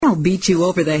I'll beat you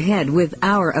over the head with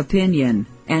our opinion,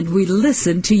 and we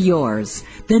listen to yours.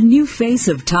 The new face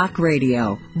of talk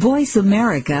radio, Voice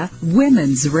America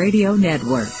Women's Radio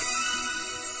Network.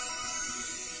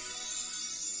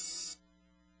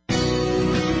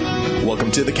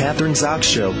 Welcome to the Kathryn Zox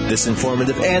Show. This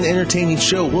informative and entertaining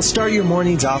show will start your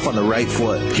mornings off on the right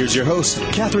foot. Here's your host,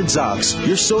 Kathryn Zox,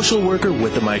 your social worker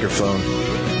with the microphone.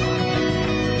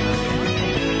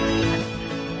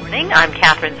 I'm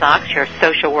Kathryn Zox, your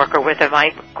social worker with a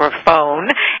microphone,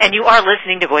 and you are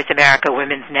listening to Voice America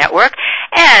Women's Network.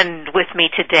 And with me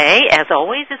today, as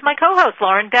always, is my co-host,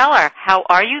 Lauren Beller. How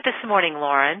are you this morning,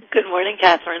 Lauren? Good morning,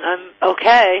 Kathryn. I'm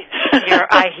okay.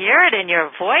 I hear it in your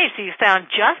voice. You sound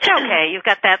just okay. You've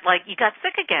got that, you got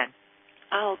sick again.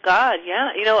 Oh, God,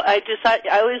 yeah. I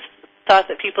always thought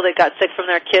that people that got sick from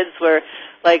their kids were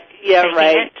yeah, faking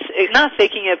right. It? Not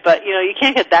faking it, but, you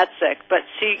can't get that sick. But,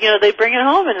 see, they bring it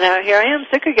home, and now here I am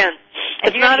sick again.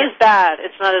 It's not as bad.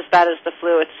 It's not as bad as the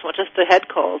flu. It's just a head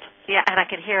cold. Yeah, and I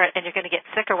can hear it, and you're going to get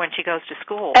sicker when she goes to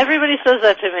school. Everybody says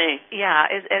that to me. Yeah,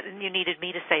 and you needed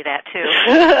me to say that, too.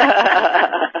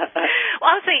 Well,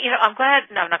 honestly, I'm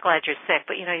not glad you're sick,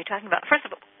 but, you're talking about, first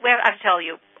of all, I have to tell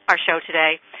you, our show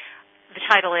today, the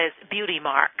title is Beauty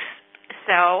Marks.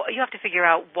 So you have to figure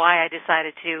out why I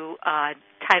decided to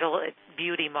title it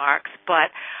Beauty Marks.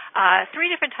 But three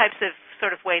different types of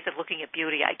sort of ways of looking at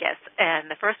beauty, I guess.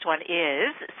 And the first one is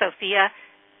Sophie,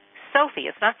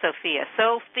 it's not Sophia,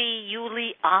 Sophie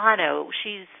Uliano.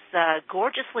 She's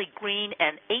gorgeously green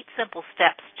and 8 simple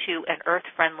steps to an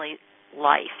earth-friendly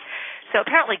life. So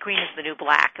apparently green is the new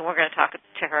black, and we're going to talk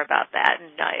to her about that.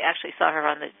 And I actually saw her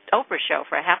on the Oprah show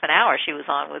for a half an hour she was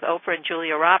on with Oprah and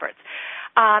Julia Roberts.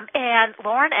 And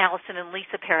Lauren, Allison, and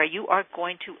Lisa Perry, you are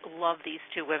going to love these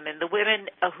two women. The women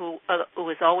who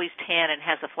is always tan and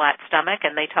has a flat stomach,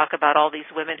 and they talk about all these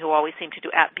women who always seem to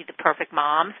be the perfect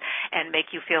moms and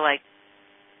make you feel like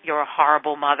you're a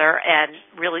horrible mother, and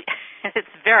really, it's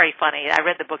very funny. I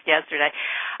read the book yesterday.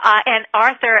 And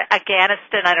Arthur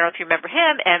Agatston, I don't know if you remember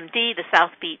him, MD, The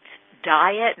South Beach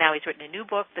Diet. Now he's written a new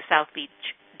book, The South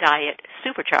Beach Diet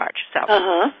Supercharged. So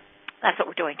that's what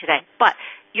we're doing today. But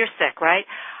you're sick, right?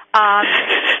 But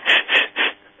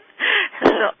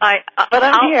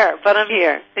I'm here.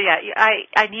 Yeah,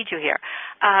 I need you here.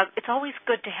 It's always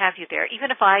good to have you there. Even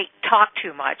if I talk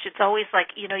too much, it's always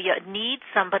you need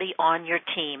somebody on your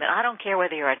team. And I don't care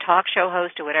whether you're a talk show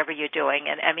host or whatever you're doing.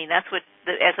 And, I mean, that's what,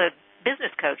 as a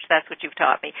business coach, that's what you've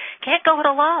taught me. Can't go it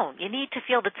alone. You need to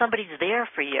feel that somebody's there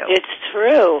for you. It's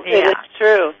true. Yeah. It is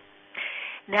true.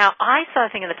 Now, I saw a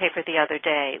thing in the paper the other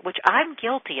day, which I'm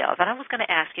guilty of, and I was going to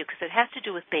ask you because it has to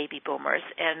do with baby boomers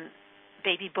and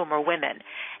baby boomer women.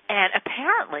 And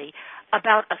apparently,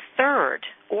 about a third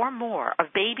or more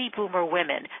of baby boomer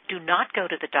women do not go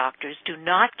to the doctors, do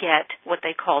not get what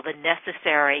they call the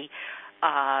necessary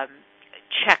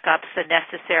checkups, the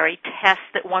necessary tests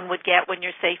that one would get when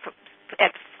you're, say,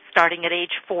 starting at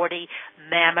age 40,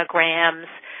 mammograms,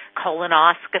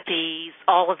 colonoscopies,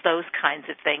 all of those kinds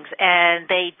of things. And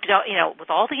they don't, with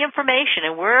all the information,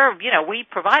 and we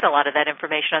provide a lot of that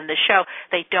information on this show,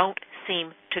 they don't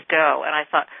seem to go. And I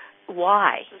thought,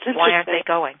 why? Why aren't they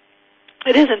going?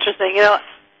 It is interesting.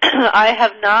 I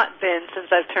have not been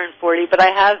since I've turned 40, but I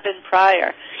have been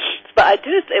prior. But I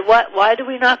do say, why do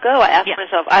we not go? I ask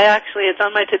myself, it's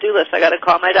on my to-do list. I got to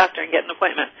call my doctor and get an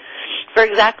appointment for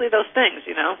exactly those things,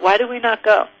 Why do we not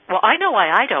go? Well, I know why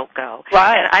I don't go.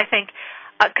 Why? And I think,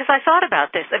 because I thought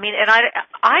about this. I mean, and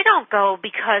I don't go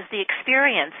because the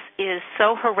experience is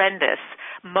so horrendous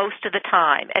most of the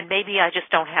time, and maybe I just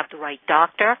don't have the right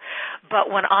doctor. But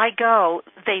when I go,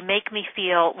 they make me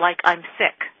feel like I'm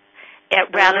sick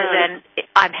rather than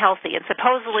I'm healthy. And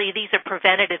supposedly these are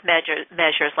preventative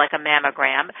measures like a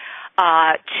mammogram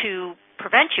to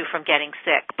prevent you from getting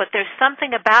sick. But there's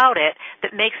something about it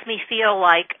that makes me feel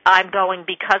like I'm going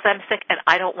because I'm sick, and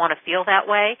I don't want to feel that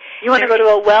way. You want to go to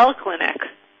a well clinic.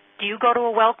 Do you go to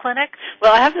a well clinic?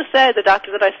 Well, I have to say, the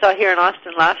doctor that I saw here in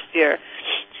Austin last year,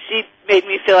 she made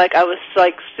me feel like I was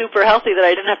super healthy, that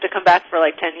I didn't have to come back for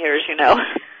 10 years, Until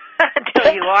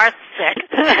you are sick.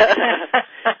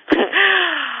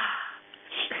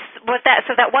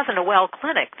 So that wasn't a well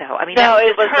clinic, though. I mean, no, that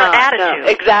it was her not. attitude. No,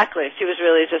 exactly. She was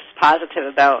really just positive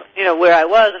about where I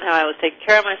was and how I was taking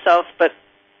care of myself. But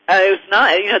it was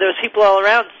not. There was people all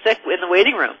around sick in the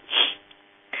waiting room.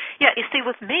 Yeah, you see,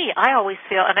 with me, I always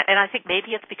feel, and I think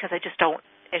maybe it's because I just don't,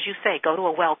 as you say, go to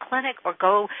a well clinic or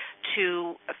go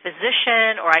to a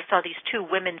physician, or I saw these two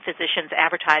women physicians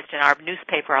advertised in our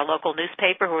newspaper, our local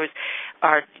newspaper, who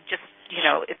are just,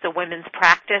 it's a women's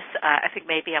practice. I think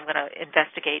maybe I'm going to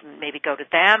investigate and maybe go to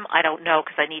them. I don't know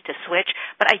because I need to switch.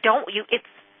 But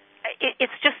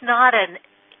it's just not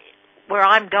where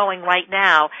I'm going right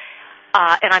now.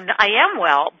 And I am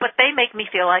well, but they make me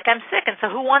feel like I'm sick, and so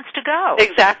who wants to go?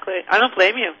 Exactly. I don't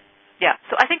blame you. Yeah,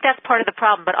 so I think that's part of the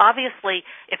problem. But obviously,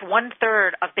 if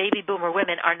 1/3 of baby boomer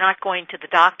women are not going to the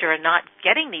doctor and not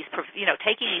getting these,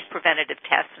 taking these preventative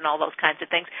tests and all those kinds of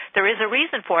things, there is a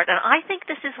reason for it, and I think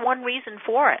this is one reason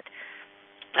for it.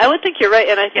 I would think you're right,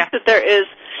 and I think that there is,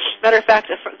 matter of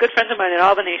fact, a good friend of mine in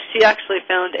Albany, she actually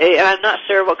found and I'm not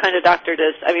sure what kind of doctor it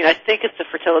is. I mean, I think it's a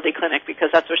fertility clinic because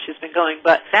that's where she's been going,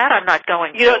 but... That I'm not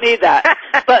going to. You don't need that.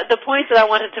 But the point that I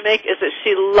wanted to make is that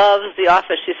she loves the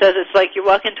office. She says it's like you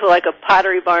walk into like a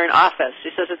Pottery Barn office.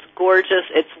 She says it's gorgeous,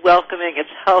 it's welcoming,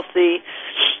 it's healthy.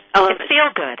 It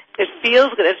feels good. It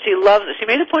feels good, and she loves it. She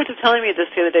made a point of telling me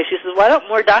this the other day. She says, why don't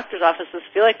more doctors' offices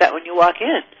feel like that when you walk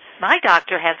in? My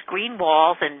doctor has green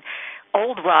walls and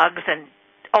old rugs and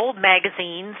old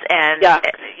magazines and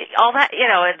all that,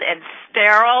 and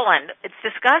sterile, and it's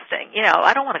disgusting.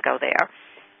 I don't want to go there.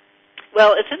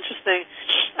 Well, it's interesting.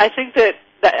 I think that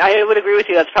I would agree with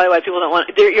you. That's probably why people don't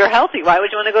want. You're healthy. Why would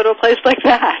you want to go to a place like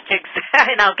that?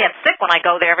 Exactly. And I'll get sick when I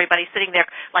go there. Everybody's sitting there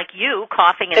like you,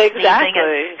 coughing and sneezing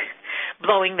and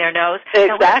blowing their nose.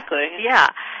 Exactly.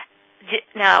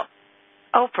 Now,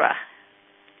 Oprah.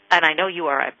 And I know you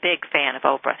are a big fan of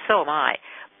Oprah. So am I.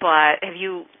 But have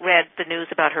you read the news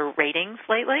about her ratings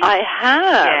lately? I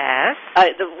have.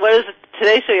 Yes. What is it?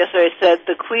 Today's show yesterday said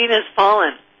the Queen has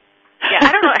fallen. Yeah,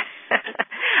 I don't know.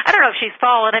 I don't know if she's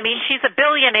fallen. I mean, she's a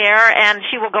billionaire, and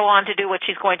she will go on to do what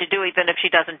she's going to do, even if she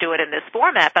doesn't do it in this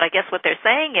format. But I guess what they're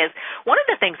saying is, one of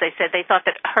the things they said, they thought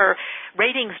that her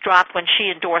ratings dropped when she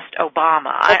endorsed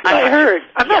Obama. That's what I heard.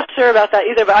 I'm not sure about that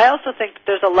either, but I also think that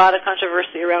there's a lot of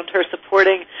controversy around her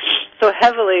supporting so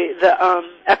heavily the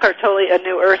Eckhart Tolle A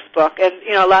New Earth book. And,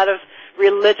 a lot of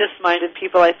religious-minded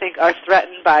people, I think, are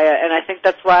threatened by it. And I think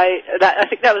that's why,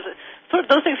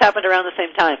 those things happened around the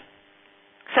same time.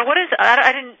 So what is?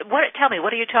 Tell me,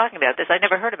 what are you talking about? I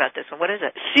never heard about this one. What is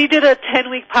it? She did a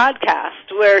 10-week podcast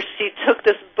where she took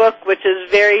this book, which is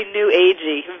very new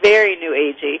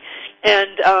agey,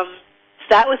 and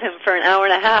sat with him for an hour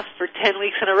and a half for 10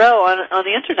 weeks in a row on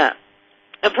the internet,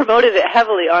 and promoted it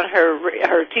heavily on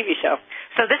her TV show.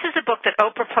 So this is a book that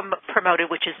Oprah promoted,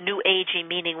 which is new agey,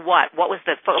 meaning what? What was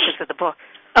the focus of the book?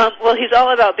 Well, he's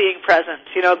all about being present,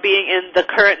 being in the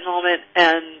current moment,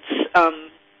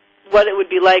 and what it would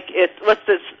be like what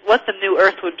the new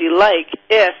earth would be like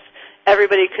if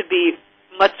everybody could be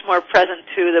much more present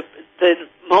to the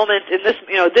moment in this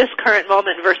this current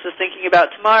moment versus thinking about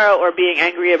tomorrow or being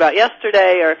angry about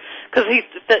yesterday, or because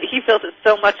he feels that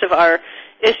so much of our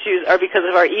issues are because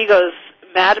of our egos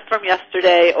mad from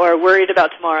yesterday or worried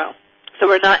about tomorrow, so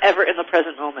we're not ever in the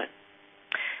present moment.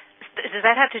 Does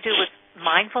that have to do with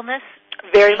mindfulness?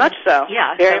 Very much so.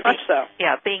 Yeah, very much so.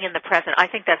 Yeah, being in the present. I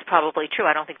think that's probably true.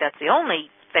 I don't think that's the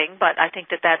only thing, but I think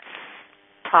that that's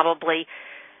probably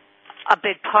a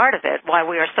big part of it, why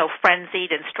we are so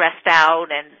frenzied and stressed out.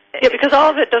 Yeah, because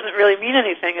all of it doesn't really mean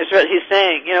anything, is what he's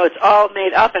saying. It's all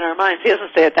made up in our minds. He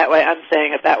doesn't say it that way. I'm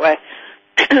saying it that way.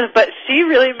 But she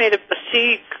really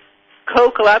she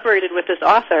co-collaborated with this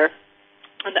author.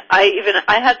 And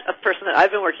I had a person that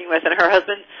I've been working with, and her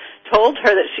husband told her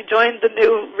that she joined the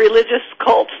new religious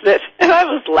cult and I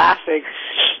was laughing.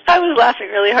 I was laughing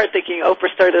really hard thinking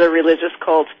Oprah started a religious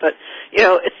cult, but,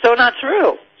 it's so not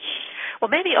true. Well,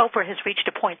 maybe Oprah has reached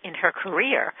a point in her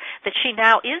career that she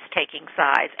now is taking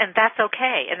sides, and that's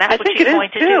okay, and that's what she's going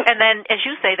to do. And then, as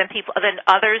you say, then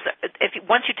others,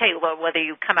 once you take, whether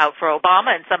you come out for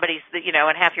Obama and somebody's,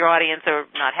 and half your audience, or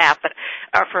not half, but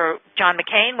are for John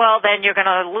McCain, well, then you're going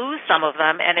to lose some of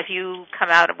them. And if you come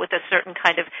out with a certain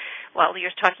kind of,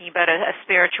 you're talking about a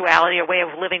spirituality, a way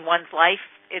of living one's life,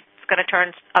 it's going to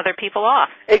turn other people off.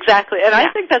 Exactly, and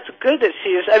I think that's good that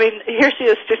here she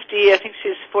is 50, I think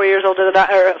she's 4 years older than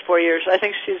I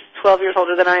think she's 12 years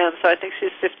older than I am, so I think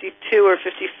she's 52 or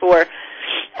 54.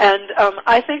 And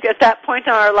I think at that point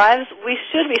in our lives, we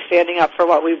should be standing up for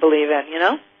what we believe in,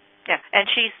 Yeah, and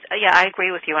I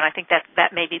agree with you, and I think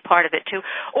that may be part of it too.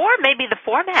 Or maybe the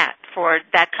format for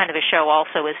that kind of a show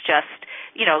also is just,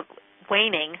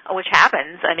 waning, which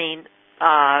happens. I mean,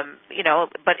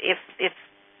 but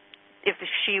if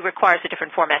she requires a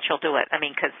different format, she'll do it. I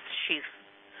mean, because she's...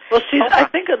 Well, I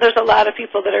think that there's a lot of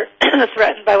people that are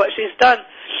threatened by what she's done.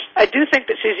 I do think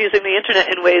that she's using the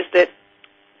Internet in ways that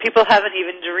people haven't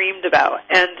even dreamed about.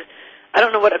 And I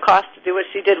don't know what it cost to do what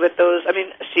she did with those. I mean,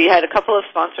 she had a couple of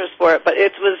sponsors for it, but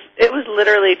it was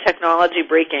literally technology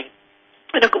breaking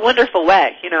in a wonderful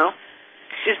way,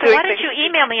 She's so doing why didn't you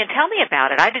email me and tell me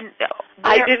about it? I didn't.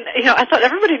 I thought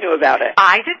everybody knew about it.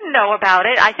 I didn't know about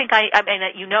it. I think I mean,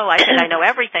 I think I know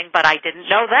everything, but I didn't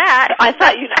know that. I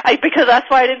thought because that's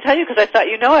why I didn't tell you, because I thought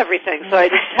you know everything, so I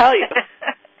didn't tell you.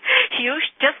 You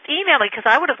just email me, because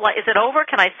I would have is it over?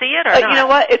 Can I see it or not? You know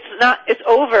what? It's not. It's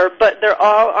over, but they're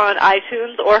all on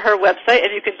iTunes or her website,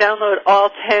 and you can download all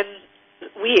 10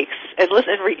 weeks and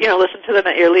listen to them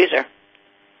at your leisure.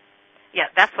 Yeah,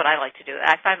 that's what I like to do.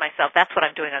 I find myself, that's what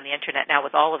I'm doing on the Internet now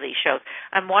with all of these shows.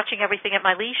 I'm watching everything at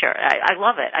my leisure. I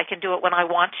love it. I can do it when I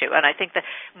want to. And I think that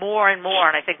more and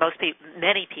more, and I think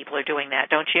many people are doing that,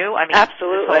 don't you? I mean,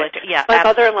 absolutely. My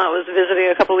mother-in-law was visiting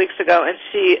a couple weeks ago, and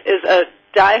she is a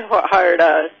die-hard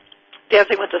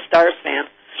Dancing with the Stars fan.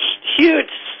 Huge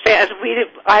fan.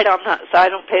 I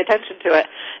don't pay attention to it.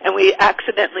 And we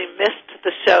accidentally missed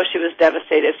the show. She was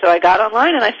devastated. So I got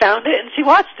online, and I found it, and she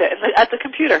watched it at the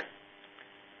computer.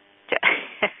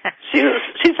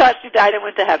 She thought she died and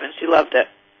went to heaven. She loved it.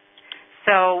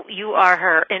 So you are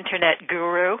her Internet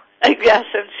guru? Yes,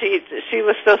 and she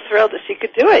was so thrilled that she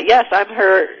could do it. Yes, I'm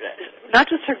her, not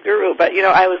just her guru, but,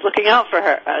 I was looking out for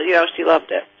her. She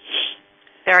loved it.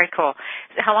 Very cool.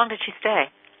 How long did she stay?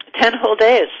 10 whole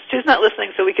days. She's not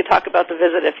listening, so we could talk about the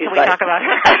visit if you'd like. Can we talk about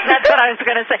her? That's what I was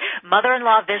going to say.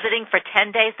 Mother-in-law visiting for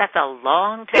 10 days, that's a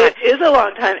long time. It is a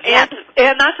long time. Yeah.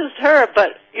 And not just her,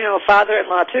 but,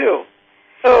 father-in-law, too.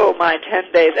 Oh, my,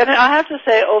 10 days. And I have to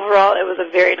say, overall, it was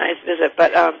a very nice visit,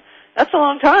 but that's a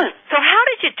long time. So how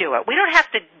did you do it? We don't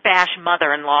have to bash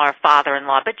mother-in-law or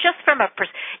father-in-law, but just from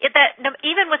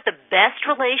even with the best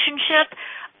relationship,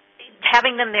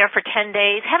 having them there for 10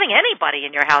 days, having anybody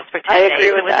in your house for 10 days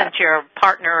who isn't your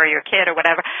partner or your kid or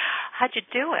whatever, how'd you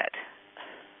do it?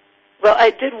 Well,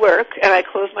 I did work, and I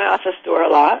closed my office door a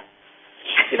lot.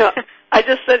 I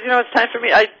just said, it's time for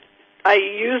me. I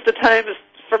used the time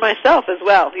for myself as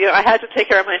well. I had to take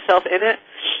care of myself in it.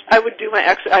 I would do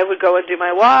I would go and do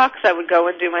my walks. I would go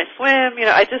and do my swim.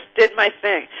 I just did my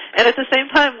thing. And at the same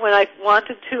time, when I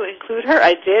wanted to include her,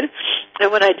 I did.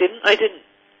 And when I didn't, I didn't.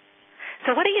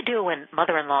 So what do you do when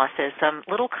mother-in-law says some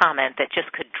little comment that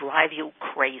just could drive you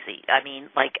crazy? I mean,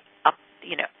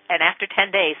 and after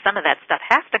 10 days, some of that stuff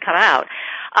has to come out,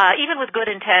 even with good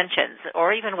intentions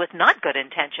or even with not good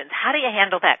intentions. How do you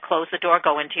handle that? Close the door,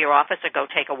 go into your office, or go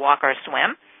take a walk or a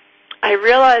swim? I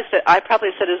realized that I probably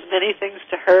said as many things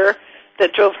to her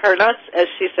that drove her nuts as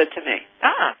she said to me.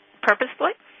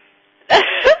 Purposefully?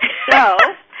 No.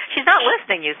 She's not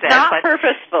listening, you said.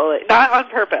 Purposefully. Not on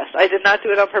purpose. I did not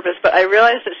do it on purpose, but I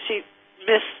realized that she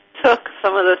mistook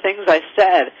some of the things I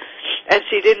said, and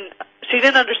she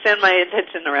didn't understand my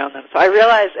intention around them. So I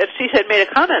realized, and she had made a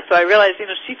comment, so I realized,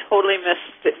 she totally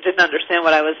didn't understand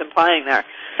what I was implying there.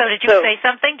 So did you say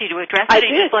something? Did you address it, or did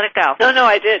you just let it go? No,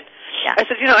 I did. Yeah. I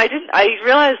said, I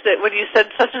realized that when you said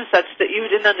such and such that you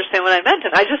didn't understand what I meant,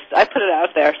 and I put it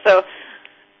out there. So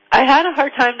I had a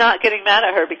hard time not getting mad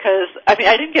at her because, I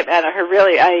didn't get mad at her,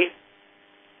 really. I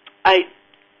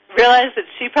realized that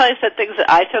she probably said things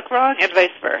that I took wrong and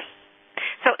vice versa.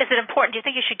 So is it important? Do you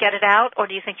think you should get it out, or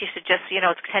do you think you should just,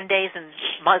 it's 10 days and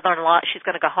mother-in-law, she's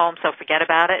going to go home, so forget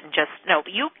about it and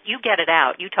you get it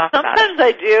out. You talk about it. Sometimes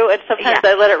I do, and sometimes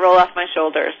I let it roll off my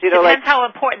shoulders. Depends how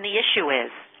important the issue is.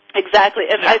 Exactly.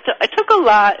 And I took a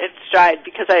lot in stride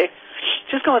because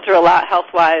she was going through a lot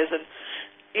health-wise, and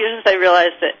I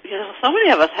realized that, so many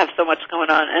of us have so much going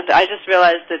on, and I just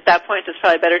realized at that point it's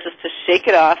probably better just to shake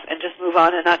it off and just move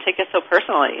on and not take it so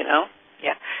personally,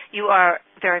 Yeah. You are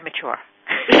very mature.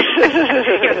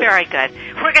 You're very good.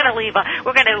 We're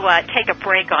going to take a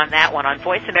break on that one on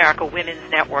Voice America Women's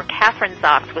Network. Kathryn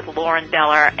Zox with Lauren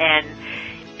Beller, and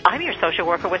I'm your social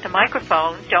worker with a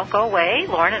microphone. Don't go away.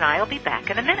 Lauren and I will be back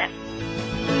in a minute.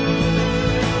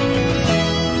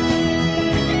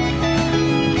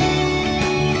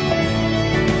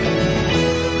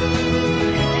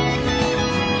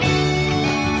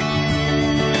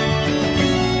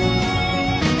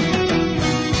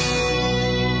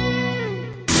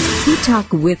 We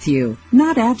talk with you,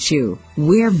 not at you.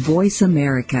 We're Voice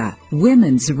America,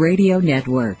 Women's Radio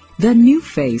Network, the new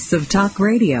face of talk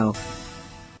radio.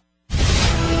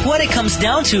 What it comes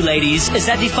down to, ladies, is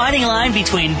that defining line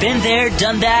between been there,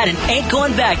 done that, and ain't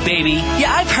going back, baby.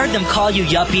 Yeah, I've heard them call you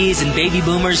yuppies and baby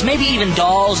boomers, maybe even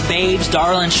dolls, babes,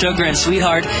 darling, sugar, and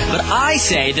sweetheart, but I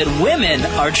say that women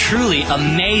are truly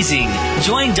amazing.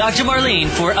 Join Dr. Marlene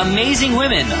for Amazing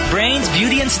Women, Brains,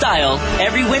 Beauty, and Style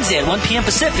every Wednesday at 1 p.m.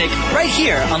 Pacific, right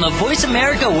here on the Voice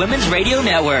America Women's Radio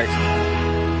Network.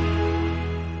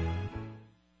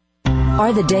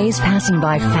 Are the days passing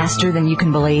by faster than you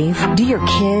can believe? Do your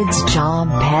kids, job,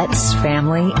 pets,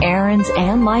 family, errands,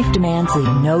 and life demands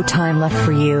leave no time left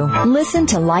for you? Listen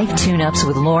to Life Tune-Ups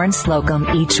with Lauren Slocum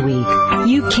each week.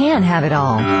 You can have it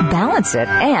all, balance it,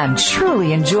 and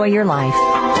truly enjoy your life.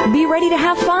 Be ready to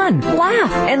have fun,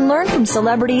 laugh, and learn from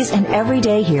celebrities and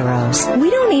everyday heroes.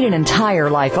 We don't need an entire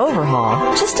life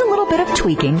overhaul, just a little bit of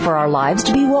tweaking for our lives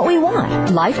to be what we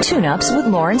want. Life Tune-Ups with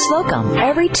Lauren Slocum,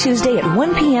 every Tuesday at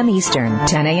 1 p.m. Eastern,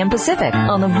 10 a.m. Pacific,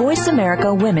 on the Voice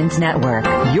America Women's Network.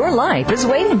 Your life is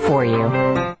waiting for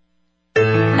you.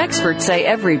 Experts say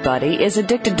everybody is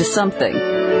addicted to something.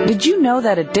 Did you know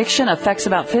that addiction affects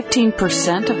about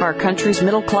 15% of our country's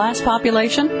middle-class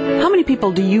population? How many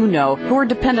people do you know who are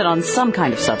dependent on some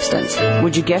kind of substance?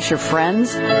 Would you guess your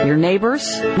friends, your neighbors?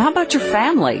 How about your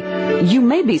family? You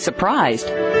may be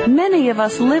surprised. Many of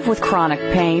us live with chronic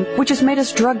pain, which has made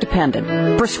us drug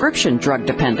dependent, prescription drug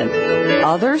dependent.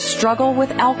 Others struggle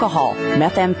with alcohol,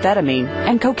 methamphetamine,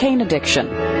 and cocaine addiction.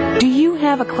 Do you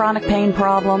have a chronic pain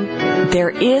problem?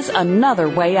 There is another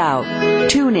way out.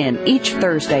 Tune in each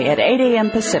Thursday at 8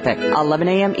 a.m. Pacific, 11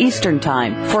 a.m. Eastern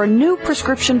Time for a new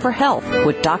prescription for health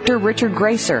with Dr. Richard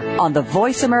Gracer on the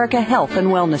Voice America Health and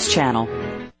Wellness Channel.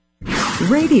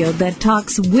 Radio that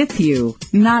talks with you,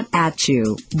 not at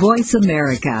you. Voice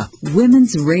America,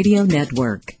 Women's Radio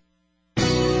Network.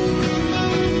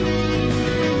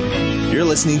 You're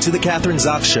listening to The Kathryn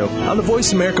Zox Show on the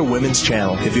Voice America Women's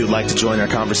Channel. If you would like to join our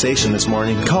conversation this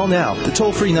morning, call now. The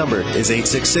toll-free number is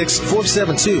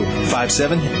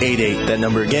 866-472-5788. That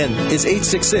number again is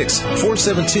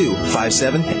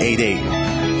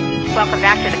 866-472-5788. Welcome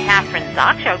back to The Kathryn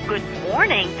Zox Show. Good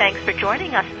morning. Thanks for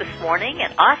joining us this morning.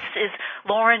 And us is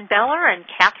Lauren Beller and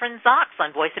Kathryn Zox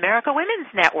on Voice America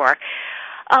Women's Network.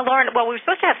 Lauren, well, we were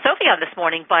supposed to have Sophie on this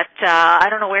morning, but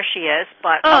I don't know where she is.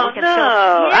 But I was looking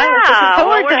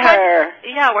forward to her.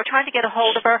 We're trying to get a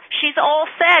hold of her. She's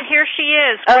all set. Here she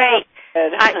is. Great.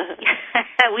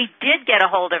 We did get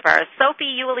a hold of her.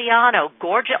 Sophie Uliano,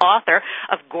 author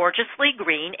of Gorgeously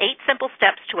Green, 8 Simple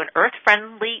Steps to an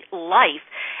Earth-Friendly Life.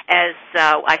 As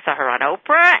I saw her on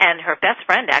Oprah, and her best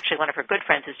friend, actually one of her good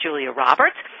friends, is Julia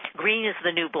Roberts. Green is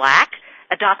the new black.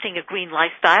 Adopting a green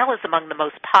lifestyle is among the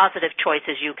most positive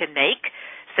choices you can make,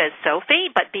 says Sophie,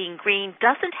 but being green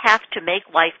doesn't have to make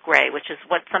life gray, which is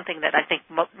something that I think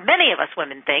many of us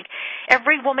women think.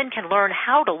 Every woman can learn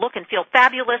how to look and feel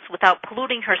fabulous without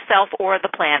polluting herself or the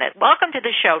planet. Welcome to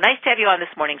the show. Nice to have you on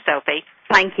this morning, Sophie.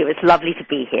 Thank you. It's lovely to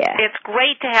be here. It's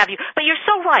great to have you. But you're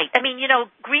so right. I mean,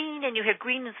 green, and you hear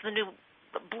green is the new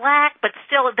black, but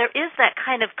still there is that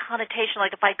kind of connotation,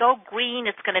 like if I go green,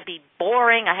 it's going to be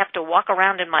boring. I have to walk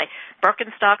around in my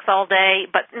Birkenstocks all day,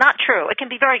 but not true. It can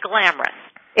be very glamorous.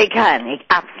 It can. It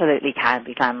absolutely can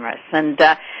be glamorous. And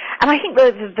I think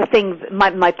the thing,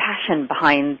 my passion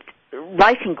behind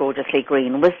writing Gorgeously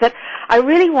Green was that I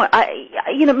really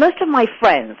most of my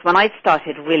friends, when I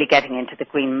started really getting into the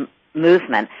green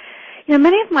movement,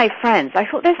 many of my friends, I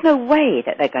thought there's no way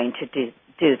that they're going to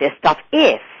do this stuff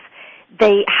if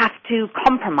they have to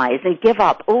compromise and give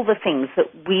up all the things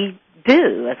that we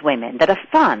do as women that are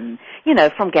fun,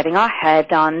 from getting our hair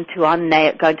done to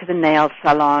going to the nail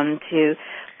salon to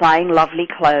buying lovely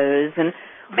clothes and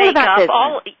makeup,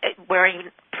 wearing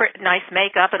nice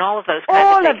makeup and all of those kinds of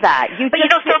things. All of that.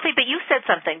 Sophie, but you said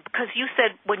something, because you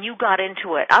said when you got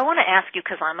into it, I want to ask you,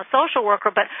 because I'm a social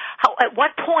worker, but at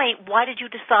what point, why did you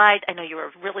decide, I know you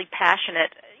were really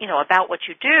passionate, about what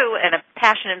you do and a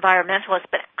passionate environmentalist,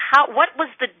 but what was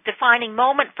the defining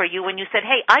moment for you when you said,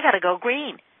 hey, I got to go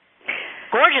green?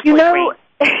 Gorgeously green.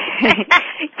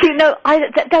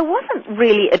 There wasn't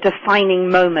really a defining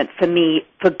moment for me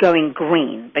for going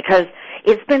green, because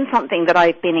it's been something that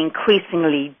I've been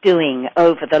increasingly doing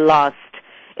over a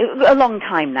long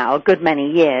time now, a good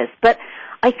many years. But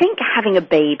I think having a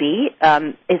baby,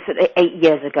 8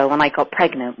 years ago when I got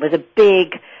pregnant, was a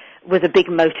big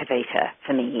motivator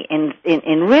for me in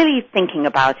really thinking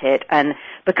about it and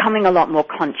becoming a lot more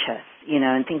conscious,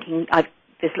 and thinking I'm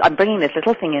bringing this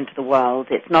little thing into the world.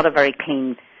 It's not a very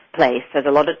clean place. There's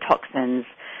a lot of toxins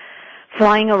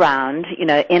flying around, in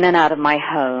and out of my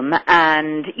home.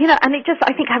 And, and it just,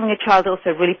 I think having a child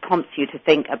also really prompts you to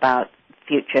think about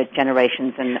future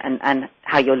generations and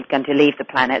how you're going to leave the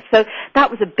planet. So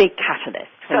that was a big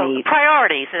catalyst for me.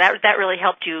 Priorities. That really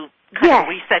helped you kind of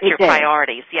reset your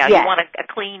priorities. Yeah. Yes. You want a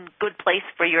clean, good place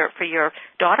for your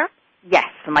daughter? Yes,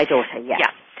 for my daughter, yes.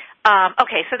 Yeah.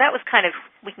 Okay, so that was kind of,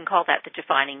 we can call that the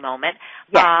defining moment.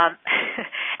 Yes.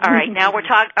 All right, now we're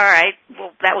talking, all right,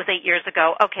 well, that was 8 years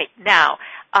ago. Okay, now,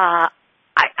 I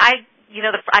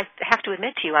have to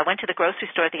admit to you, I went to the grocery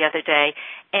store the other day,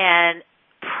 and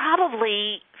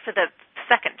probably for the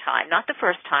second time, not the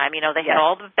first time. You know, they had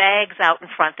all the bags out in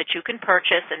front that you can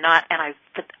purchase, and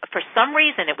for some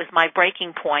reason, it was my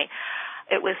breaking point.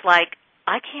 It was like,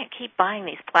 I can't keep buying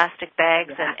these plastic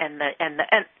bags, and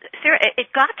seriously, it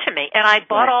got to me, and I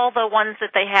bought all the ones that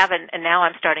they have, and now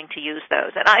I'm starting to use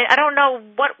those. And I don't know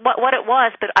what it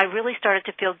was, but I really started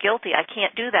to feel guilty. I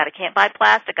can't do that. I can't buy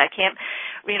plastic. I can't,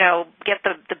 get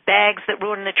the bags that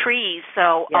ruin the trees.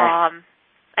 So I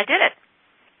did it.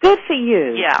 Good for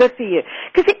you. Yeah. Good for you.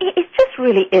 Because it just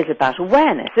really is about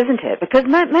awareness, isn't it? Because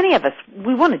many of us,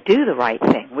 we want to do the right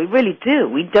thing. We really do.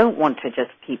 We don't want to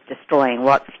just keep destroying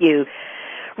what few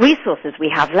resources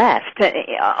we have left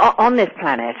on this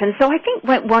planet. And so I think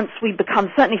once we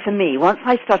become, certainly for me, once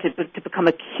I started to become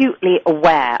acutely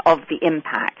aware of the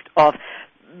impact of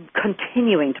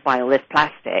continuing to buy all this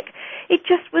plastic, it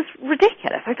just was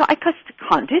ridiculous. I thought, I just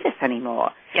can't do this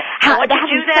anymore. Yeah. Once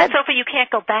you do that, Sophie, you can't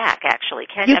go back, actually,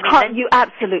 can you? You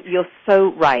absolutely, you're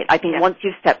so right. I think once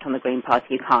you've stepped on the green path,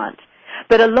 you can't.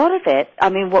 But a lot of it,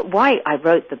 why I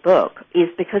wrote the book is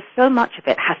because so much of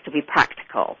it has to be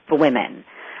practical for women.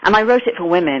 And I wrote it for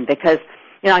women because,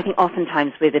 I think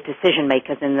oftentimes we're the decision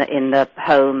makers in the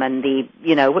home, and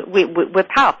we're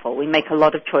powerful. We make a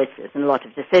lot of choices and a lot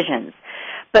of decisions.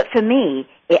 But for me,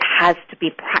 it has to be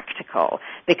practical,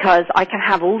 because I can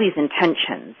have all these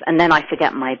intentions and then I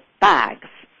forget my bags.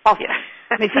 Often.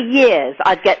 For years,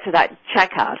 I'd get to that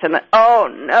checkout and, oh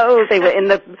no, they were in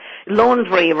the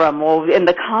laundry room or in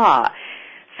the car.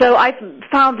 So I've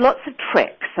found lots of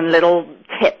tricks and little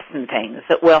tips and things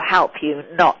that will help you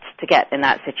not to get in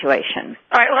that situation.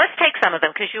 All right, well, let's take some of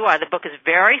them, because the book is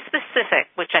very specific,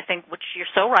 which you're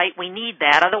so right, we need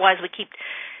that. Otherwise, we keep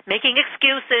making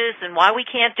excuses and why we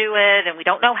can't do it, and we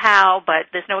don't know how, but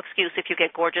there's no excuse if you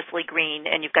get gorgeously green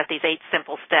and you've got these 8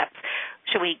 simple steps.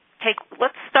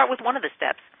 Let's start with one of the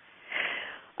steps.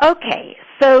 Okay,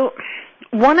 so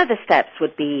one of the steps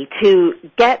would be to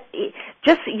get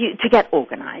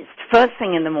organized. First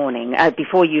thing in the morning,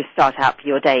 before you start out for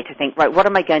your day, to think, right, what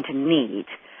am I going to need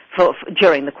for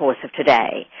during the course of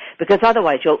today? Because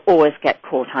otherwise you'll always get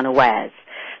caught unawares.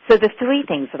 So the 3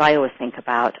 things that I always think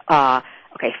about are,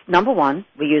 number 1,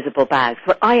 reusable bags.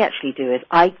 What I actually do is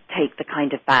I take the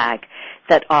kind of bag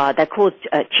they're called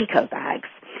Chico bags,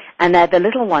 and they're the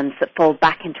little ones that fold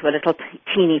back into a little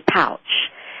teeny pouch.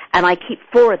 And I keep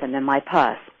 4 of them in my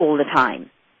purse all the time.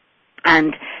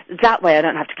 And that way I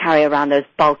don't have to carry around those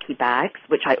bulky bags,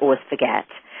 which I always forget.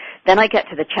 Then I get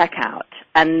to the checkout,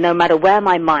 and no matter where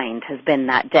my mind has been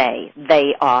that day,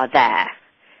 they are there.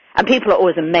 And people are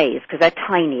always amazed because they're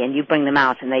tiny, and you bring them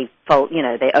out and they fold,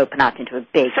 they open out into a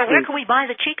big. So where can we buy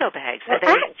the Chico bags? Well,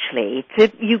 actually,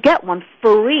 you get one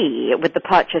free with the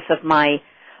purchase of my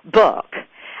book.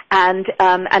 And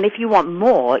if you want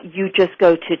more, you just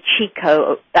go to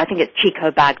Chico, I think it's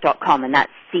chicobag.com, and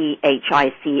that's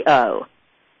CHICO.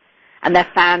 And they're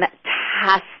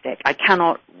fantastic. I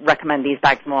cannot recommend these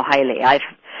bags more highly. I've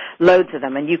loads of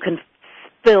them, and you can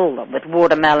fill them with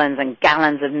watermelons and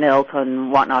gallons of milk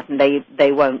and whatnot, and they're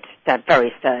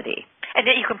very sturdy. And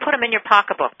then you can put them in your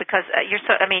pocketbook, because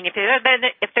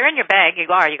if they're in your bag, you're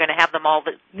going to have them all.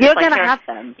 You're going to have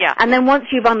them. Yeah. And then once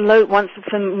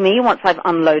I've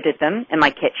unloaded them in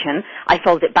my kitchen, I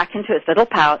fold it back into its little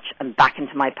pouch and back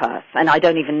into my purse. And I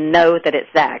don't even know that it's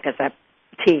there because they're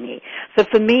teeny. So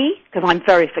for me, because I'm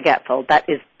very forgetful, that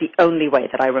is the only way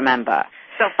that I remember.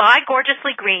 So buy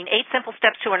Gorgeously Green, 8 Simple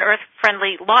Steps to an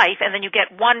Earth-Friendly Life, and then you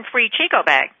get 1 free Chico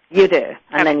bag. You do,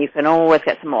 and then you can always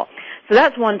get some more. So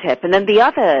that's one tip. And then the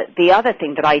other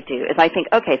thing that I do is I think,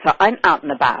 so I'm out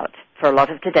and about for a lot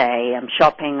of today. I'm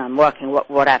shopping, I'm working,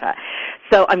 whatever.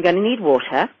 So I'm going to need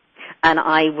water, and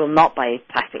I will not buy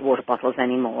plastic water bottles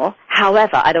anymore.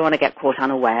 However, I don't want to get caught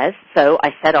unawares, so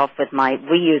I set off with my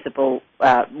reusable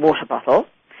water bottle.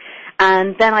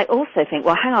 And then I also think,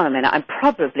 well, hang on a minute, I'm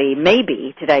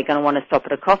maybe today going to want to stop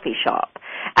at a coffee shop.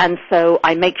 And so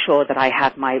I make sure that I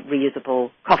have my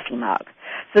reusable coffee mug.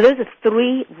 So those are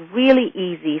 3 really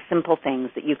easy, simple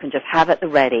things that you can just have at the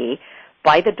ready,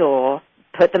 by the door,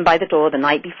 put them by the door the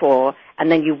night before, and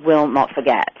then you will not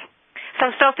forget. So,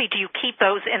 Sophie, do you keep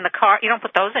those in the car? You don't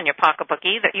put those in your pocketbook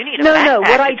either. You need a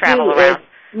backpack to travel around.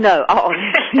 No,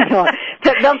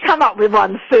 they'll come up with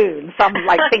one soon, some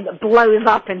thing that blows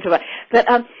up into it. But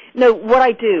no, what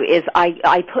I do is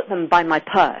I put them by my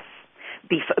purse,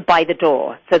 by the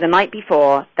door. So the night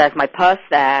before, there's my purse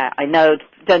there. I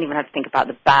don't even have to think about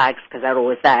the bags because they're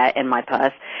always there in my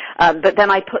purse. But then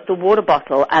I put the water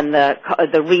bottle and the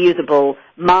reusable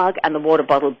mug and the water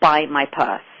bottle by my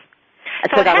purse.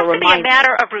 So it has to be a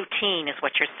matter of routine, is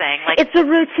what you're saying. Like, it's a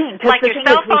routine. Like your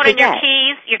cell phone and your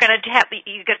keys, you're going to have,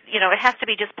 it has to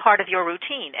be just part of your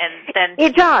routine. And then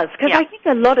it does, because I think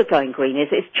a lot of going green is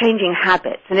changing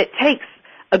habits, and it takes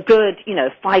a good,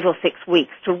 5 or 6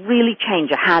 weeks to really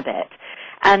change a habit.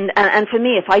 And for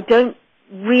me, if I don't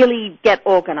really get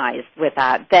organized with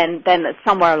that, then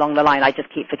somewhere along the line I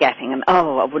just keep forgetting, and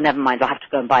well, never mind, I'll have to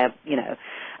go and buy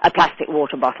a plastic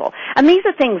water bottle. And these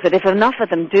are things that if enough of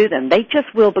them do them, they just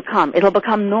it'll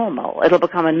become normal. It'll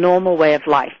become a normal way of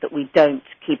life that we don't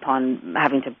keep on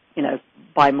having to,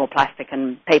 buy more plastic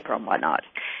and paper and whatnot.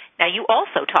 Now, you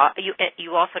also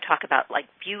talk about, like,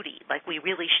 beauty. Like, we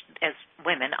really, as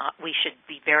women, we should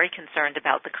be very concerned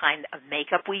about the kind of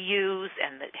makeup we use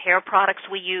and the hair products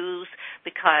we use,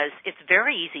 because it's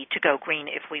very easy to go green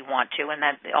if we want to, and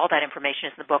all that information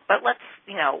is in the book. But let's,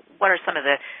 what are some of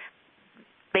the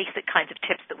basic kinds of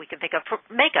tips that we can think of for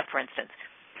makeup, for instance?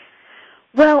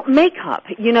 Well, makeup,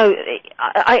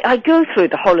 I go through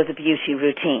the whole of the beauty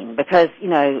routine because,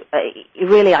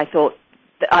 really I thought,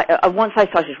 once I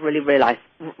started to really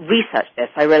research this,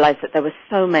 I realized that there were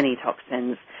so many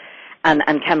toxins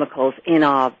and chemicals in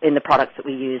the products that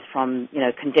we use, from,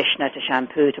 conditioner to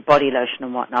shampoo to body lotion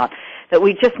and whatnot, that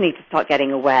we just need to start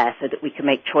getting aware so that we can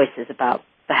make choices about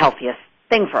the healthiest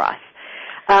thing for us.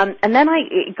 And then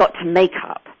I got to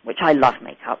makeup, which I love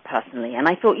makeup personally, and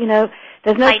I thought,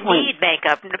 there's no point. I need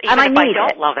makeup, even if I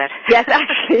don't love it. Yes,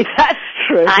 actually, that's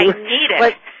true. I need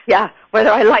it. Whether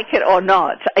I like it or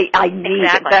not, I need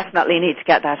exactly. it. Definitely need to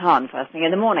get that on first thing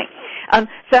in the morning.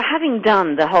 So having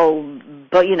done the whole,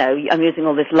 I'm using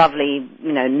all this lovely,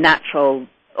 natural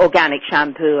organic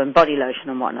shampoo and body lotion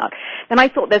and whatnot, then I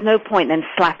thought there's no point then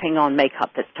slapping on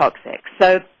makeup that's toxic.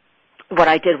 So what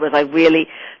I did was I really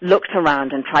looked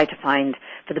around and tried to find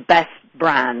for the best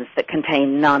brands that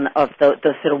contain none of the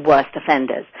sort of worst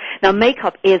offenders. Now,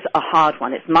 makeup is a hard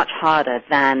one. It's much harder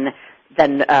than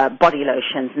body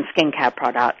lotions and skincare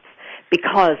products,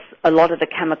 because a lot of the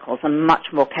chemicals are much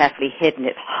more carefully hidden.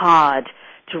 It's hard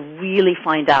to really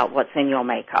find out what's in your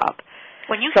makeup.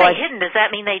 When you say hidden, does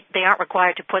that mean they aren't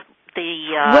required to put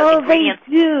the ingredients?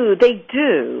 They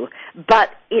do. But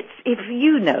it's, if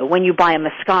when you buy a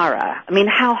mascara, I mean,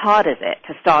 how hard is it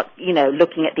to start,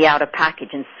 looking at the outer package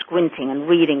and squinting and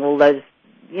reading all those,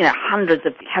 hundreds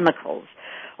of chemicals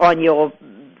on your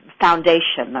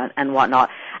foundation and whatnot,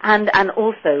 and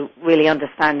also really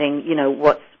understanding,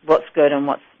 what's good and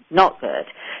what's not good.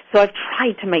 So I've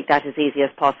tried to make that as easy as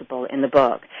possible in the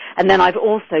book. And then I've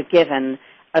also given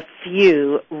a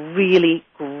few really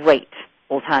great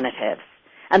alternatives.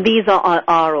 And these are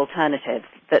our alternatives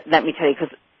that, let me tell you,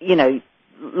 because,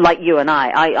 like you and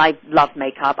I love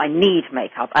makeup, I need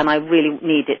makeup, and I really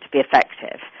need it to be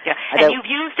effective. Yeah, and you've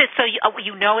used it, so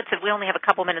we only have a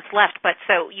couple minutes left, but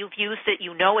so you've used it,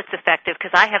 it's effective,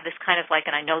 because I have this kind of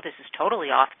and I know this is totally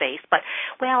off base, but,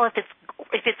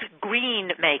 if it's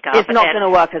green makeup, it's not going to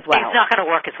work as well. It's not going to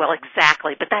work as well,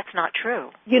 exactly, but that's not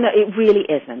true. It really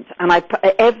isn't. And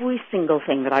every single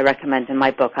thing that I recommend in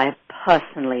my book, I have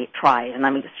personally tried, and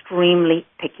I'm extremely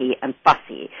picky and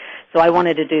fussy. So I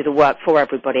wanted to do the work for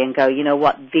everybody and go,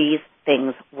 these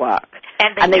things work.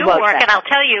 And they do work, and I'll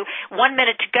tell you, 1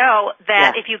 minute to go,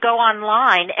 that if you go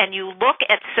online and you look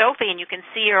at Sophie, and you can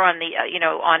see her on the,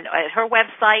 on her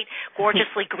website,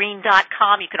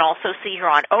 gorgeouslygreen.com. You can also see her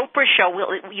on Oprah's show.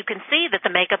 You can see that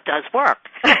the makeup does work.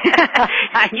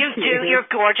 You're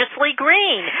gorgeously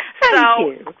green.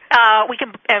 Thank you.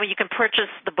 You can purchase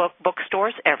the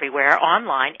bookstores everywhere,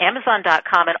 online,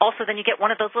 Amazon.com, and also then you get one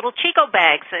of those little Chico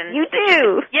bags. And you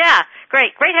do. Yeah,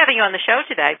 great having you on the show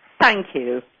today. Thank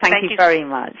you. Thank you very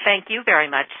much. Thank you very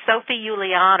much. Sophie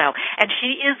Uliano. And she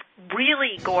is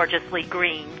really gorgeously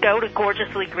green. Go to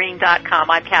gorgeouslygreen.com.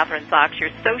 I'm Kathryn Zox,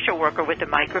 your social worker with the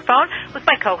microphone, with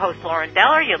my co-host Lauren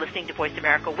Beller. You're listening to Voice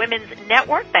America Women's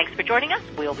Network. Thanks for joining us.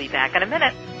 We'll be back in a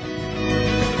minute.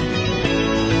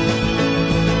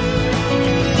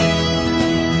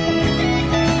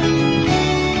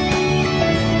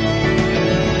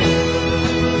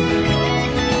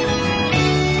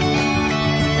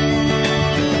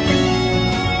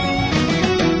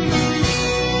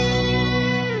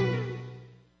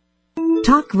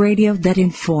 Talk radio that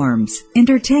informs,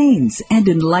 entertains, and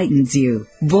enlightens you.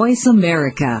 Voice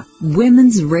America,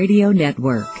 Women's Radio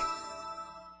Network.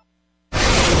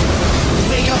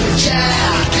 Wake up and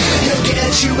shout, he'll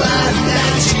get you out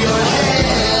of your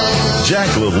head.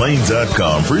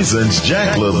 JackLaLanne.com presents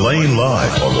Jack LaLanne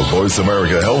Live on the Voice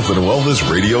America Health and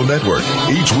Wellness Radio Network.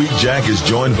 Each week, Jack is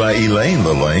joined by Elaine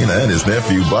LaLanne and his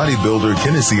nephew, bodybuilder,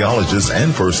 kinesiologist,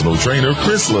 and personal trainer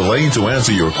Chris LaLanne to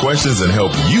answer your questions and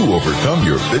help you overcome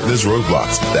your fitness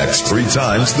roadblocks. That's 3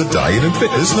 times the diet and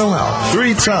fitness know-how,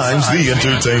 3 times the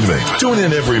entertainment. Tune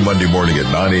in every Monday morning at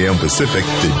 9 a.m. Pacific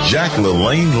to Jack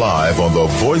LaLanne Live on the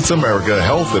Voice America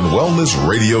Health and Wellness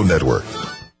Radio Network.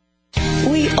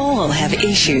 We all have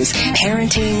issues.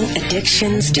 Parenting,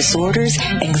 addictions, disorders,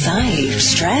 anxiety,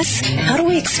 stress. How do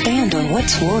we expand on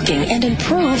what's working and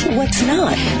improve what's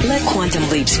not? Let Quantum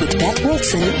Leaps with Beth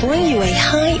Wilson bring you a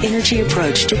high-energy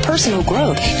approach to personal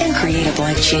growth and creative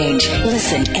life change.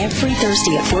 Listen every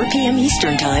Thursday at 4 p.m.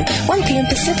 Eastern Time, 1 p.m.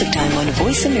 Pacific Time on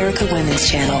Voice America Women's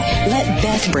Channel. Let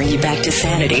Beth bring you back to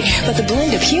sanity with a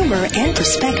blend of humor and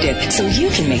perspective so you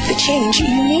can make the change you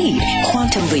need.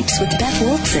 Quantum Leaps with Beth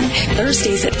Wilson,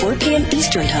 Thursdays at 4 p.m.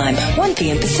 Eastern Time, 1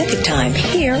 p.m. Pacific Time,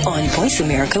 here on Voice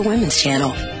America Women's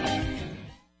Channel.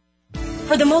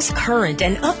 For the most current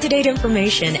and up-to-date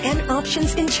information and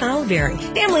options in childbearing,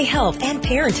 family health, and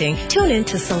parenting, tune in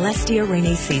to Celestia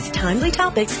Renese's Timely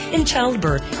Topics in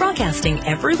Childbirth, broadcasting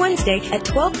every Wednesday at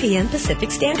 12 p.m.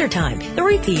 Pacific Standard Time,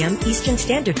 3 p.m. Eastern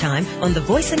Standard Time on the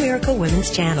Voice America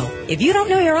Women's Channel. If you don't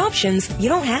know your options, you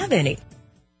don't have any.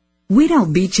 We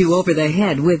don't beat you over the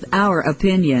head with our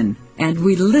opinion, and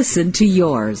we listen to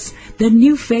yours. The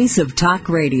new face of talk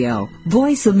radio,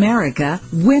 Voice America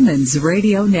Women's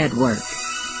Radio Network.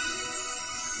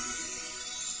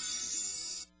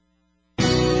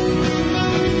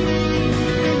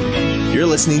 You're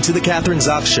listening to The Kathryn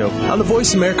Zox Show on the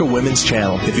Voice America Women's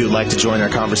Channel. If you would like to join our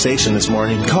conversation this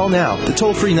morning, call now. The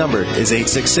toll-free number is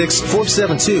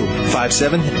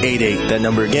 866-472-5788. That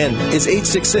number again is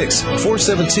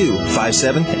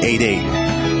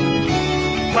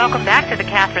 866-472-5788. Welcome back to The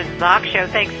Kathryn Zox Show.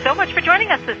 Thanks so much for joining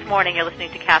us this morning. You're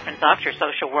listening to Kathryn Zox, your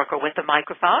social worker with the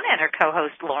microphone, and her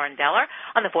co-host Lauren Deller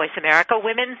on the Voice America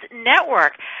Women's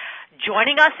Network.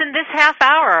 Joining us in this half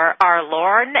hour are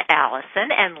Lauren, Allison,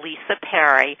 and Lisa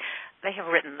Perry. They have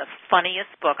written the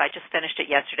funniest book. I just finished it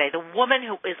yesterday. The Woman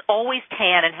Who Is Always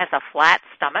Tan and Has a Flat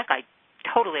Stomach. I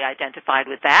totally identified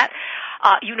with that.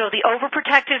 The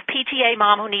overprotective PTA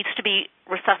mom who needs to be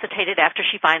resuscitated after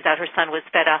she finds out her son was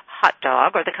fed a hot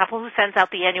dog, or the couple who sends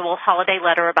out the annual holiday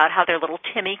letter about how their little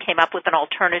Timmy came up with an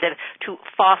alternative to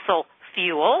fossil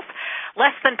fuels.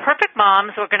 Less than perfect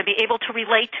moms who are going to be able to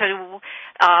relate to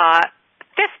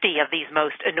 50 of these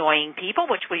most annoying people,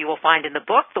 which you will find in the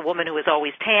book, The Woman Who Is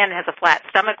Always Tan, Has a Flat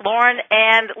Stomach. Lauren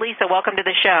and Lisa, welcome to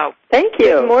the show. Thank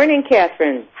you. Good morning,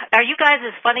 Kathryn. Are you guys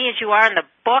as funny as you are in the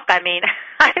book? I mean,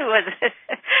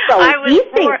 you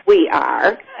think we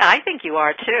are. I think you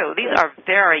are, too. These are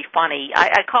very funny.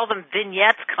 I call them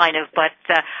vignettes, kind of, but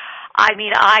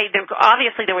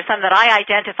obviously there were some that I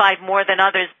identified more than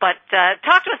others, but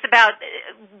talk to us about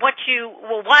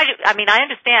I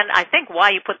understand, I think, why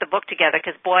you put the book together,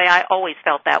 because, boy, I always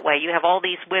felt that way. You have all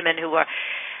these women who are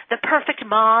the perfect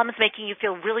moms, making you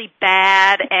feel really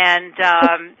bad, and...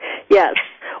 Yes.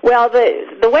 Well,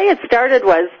 the way it started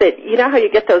was that, you know how you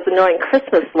get those annoying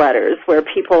Christmas letters where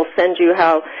people send you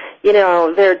how,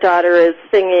 their daughter is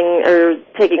singing or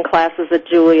taking classes at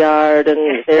Juilliard,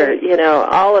 and they're,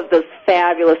 all of this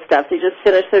fabulous stuff. They just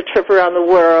finished their trip around the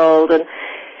world, and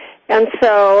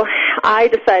so I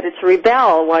decided to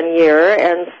rebel one year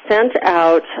and sent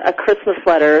out a Christmas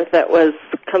letter that was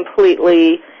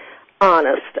completely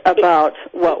honest about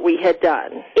what we had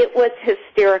done. It was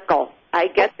hysterical. I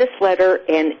get this letter,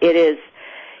 and it is,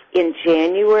 in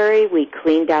January, we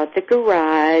cleaned out the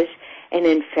garage, and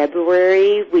in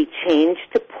February, we changed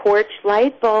the porch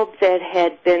light bulbs that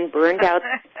had been burned out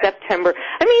in September.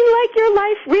 I mean, like your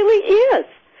life really is.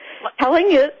 Telling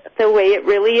you the way it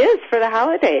really is for the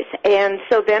holidays. And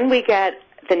so then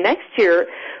the next year,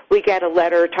 we got a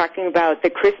letter talking about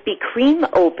the Krispy Kreme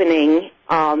opening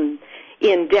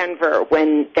in Denver,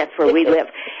 when that's where we live.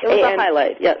 It was a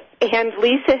highlight, yes. And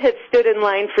Lisa had stood in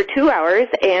line for 2 hours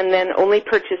and then only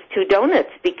purchased 2 donuts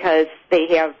because they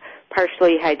have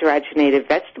partially hydrogenated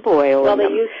vegetable oil in them. Well,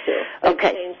 they used to. They've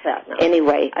changed that now.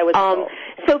 Anyway,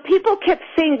 so people kept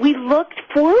saying, we looked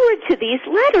forward to these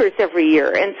letters every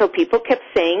year. And so people kept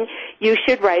saying, you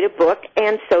should write a book,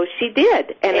 and so she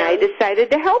did. And I decided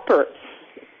to help her.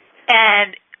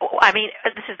 And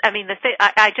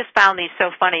I just found these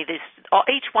so funny.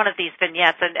 Each one of these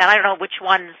vignettes, and I don't know which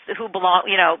ones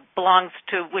belongs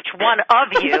to which one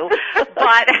of you,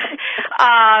 but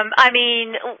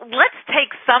let's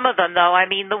take some of them though. I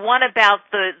mean, the one about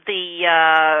this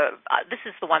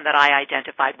is the one that I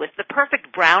identified with, the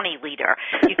perfect brownie leader.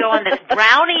 You go on this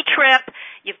brownie trip.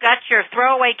 You've got your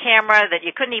throwaway camera that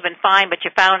you couldn't even find, but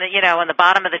you found it, in the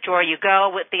bottom of the drawer. You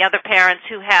go with the other parents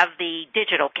who have the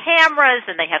digital cameras,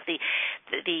 and they have the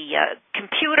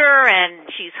computer, and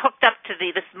she's hooked up to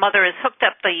this mother has hooked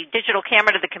up the digital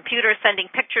camera to the computer, sending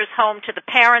pictures home to the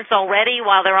parents already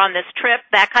while they're on this trip,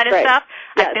 that kind of stuff.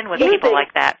 Yes. I've been with people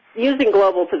like that. Using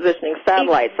global positioning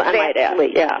satellites, I might add.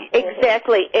 Yeah.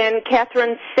 Exactly. And,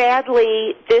 Kathryn,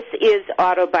 sadly, this is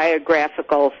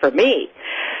autobiographical for me.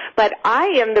 But I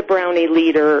am the brownie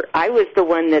leader. I was the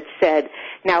one that said,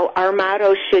 now, our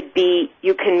motto should be,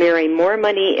 you can marry more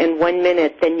money in 1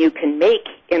 minute than you can make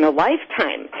in a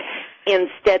lifetime,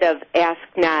 instead of ask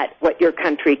not what your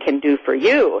country can do for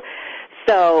you.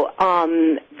 So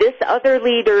this other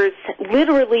leader's,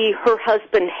 literally her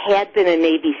husband had been a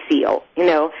Navy SEAL,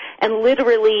 and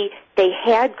literally they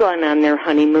had gone on their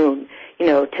honeymoon,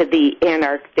 to the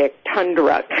Antarctic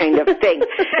tundra kind of thing,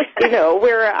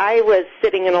 where I was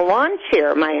sitting in a lawn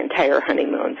chair my entire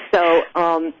honeymoon. So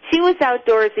she was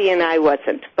outdoorsy and I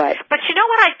wasn't. But you know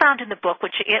what I found in the book,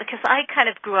 because I kind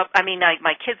of grew up,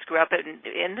 my kids grew up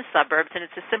in the suburbs, and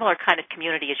it's a similar kind of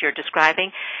community as you're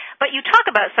describing. But you talk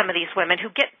about some of these women who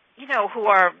get, who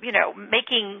are,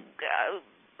 making,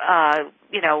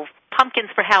 pumpkins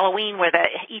for Halloween where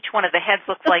each one of the heads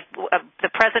looks like the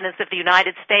presidents of the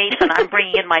United States, and I'm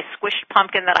bringing in my squished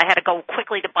pumpkin that I had to go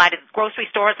quickly to buy to the grocery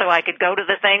store so I could go to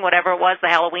the thing, whatever it was, the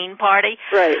Halloween party.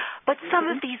 Right. But some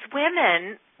of these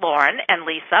women, Lauren and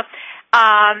Lisa,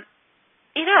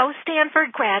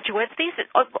 Stanford graduates,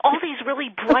 all these really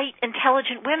bright,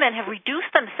 intelligent women have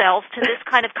reduced themselves to this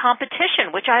kind of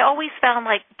competition, which I always found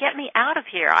like, get me out of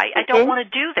here. I don't want to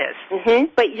do this.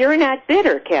 Mm-hmm. But you're not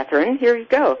bitter, Kathryn. Here you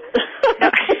go.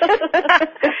 No,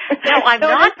 I'm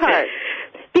not bitter.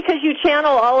 Because you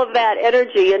channel all of that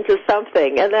energy into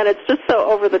something, and then it's just so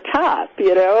over the top,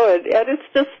 and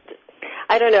it's just,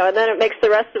 I don't know, and then it makes the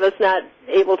rest of us not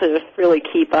able to really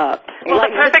keep up. Well,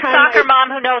 the perfect soccer mom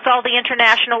who knows all the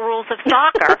international rules of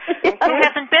soccer, who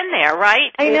hasn't been there,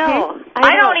 right? I know.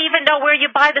 I don't even know where you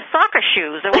buy the soccer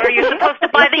shoes or where you're supposed to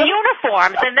buy the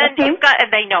uniforms, and then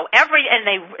they know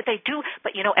they do,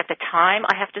 but at the time,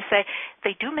 I have to say,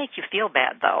 they do make you feel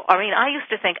bad, though. I mean, I used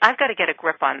to think, I've got to get a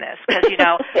grip on this, because,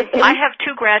 I have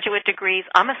 2 graduate degrees,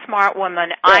 I'm a smart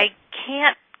woman, I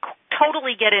can't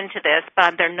totally get into this,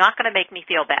 but they're not going to make me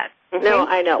feel bad. No,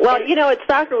 I know. Well, at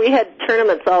soccer we had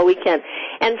tournaments all weekend.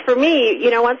 And for me,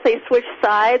 once they switch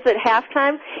sides at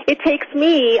halftime, it takes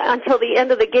me until the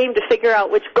end of the game to figure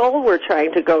out which goal we're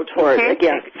trying to go toward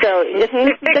again. So it's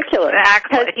ridiculous.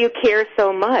 Exactly. Because you care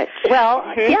so much. Well,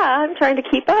 yeah, I'm trying to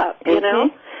keep up,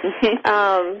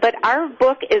 But our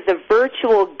book is a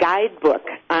virtual guidebook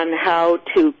on how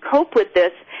to cope with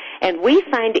this. And we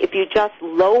find if you just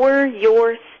lower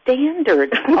your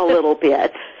standards a little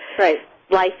bit, right,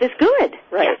 life is good.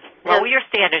 Right. Yeah. Lower your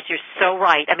standards. You're so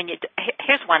right. I mean,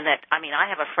 here's one that, I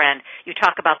have a friend, you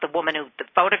talk about the woman who, the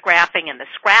photographing and the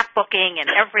scrapbooking and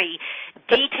every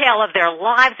detail of their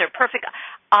lives are perfect.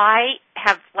 I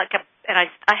have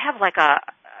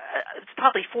it's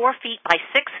probably 4 feet by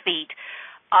 6 feet,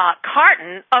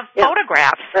 carton of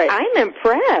photographs. Right. I'm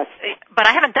impressed. But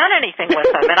I haven't done anything with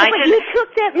them. And but you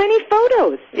took that many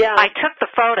photos. Yeah. I took the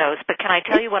photos, but can I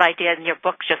tell you what I did? And your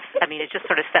book it just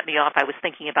sort of set me off. I was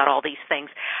thinking about all these things.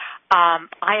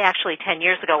 I actually, 10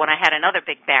 years ago, when I had another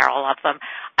big barrel of them,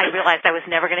 I realized I was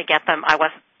never going to get them. I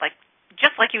wasn't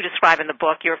just like you describe in the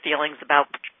book, your feelings about,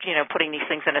 putting these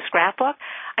things in a scrapbook.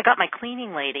 I got my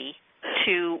cleaning lady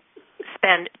to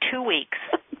spend 2 weeks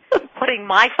putting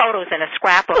my photos in a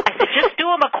scrapbook. I said, just do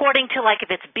them according to, if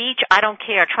it's beach, I don't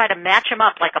care. Try to match them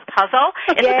up like a puzzle.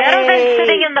 It's better than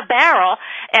sitting in the barrel.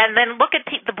 And then look at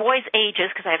the boys'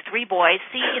 ages, because I have 3 boys.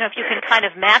 See, if you can kind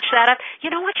of match that up. You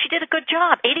know what? She did a good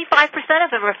job. 85% of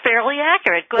them are fairly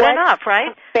accurate. Good enough,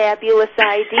 right? Fabulous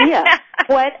idea.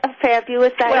 What a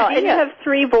fabulous idea. Well, and you have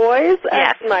 3 boys?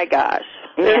 Yes. Oh, my gosh.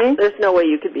 There's no way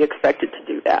you could be expected to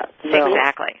do that. So.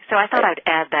 Exactly. So I thought I'd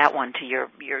add that one to your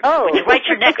when you write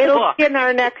your next it'll book. Be in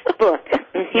our next book.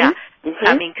 Yeah.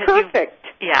 Perfect.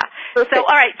 Yeah. Perfect. So,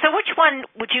 all right. So which one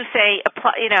would you say,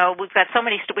 we've got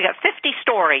we got 50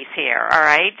 stories here, all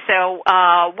right? So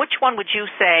which one would you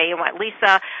say,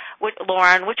 Lisa,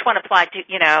 Lauren, which one applied to,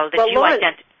 Lauren,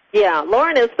 yeah,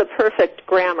 Lauren is the perfect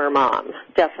grammar mom,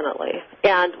 definitely.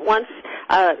 And once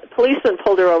a policeman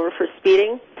pulled her over for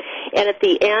speeding, and at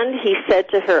the end he said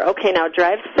to her, okay, now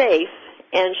drive safe.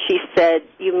 And she said,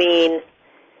 you mean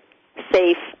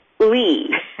safely?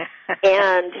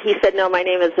 And he said, no, my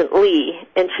name isn't Lee.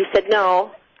 And she said,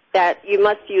 no, that you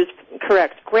must use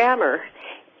correct grammar.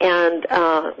 And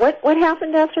what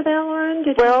happened after that, Lauren?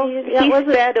 He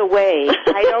sped away.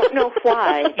 I don't know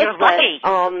why. You're lucky.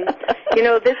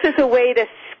 But, this is a way to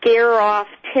scare off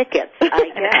tickets, I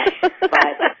guess.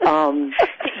 But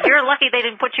you're lucky they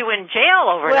didn't put you in jail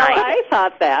overnight. Well, I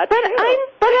thought that. But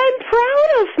I'm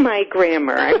proud of my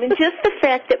grammar. I mean, just the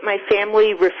fact that my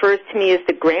family refers to me as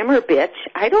the grammar bitch,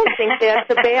 I don't think that's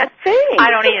a bad thing. I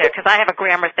don't either, because I have a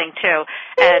grammar thing too.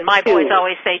 And my boys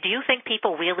always say, "Do you think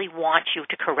people really want you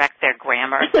to correct their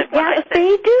grammar?" Yes,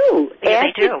 they do. Yeah,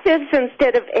 they do. Adjectives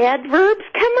instead of adverbs.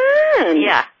 Come on.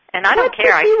 Yeah. And I don't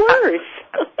care. What could be worse?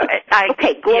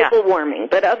 Okay, global warming,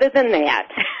 but other than that.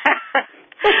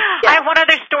 I have one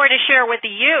other story to share with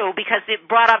you because it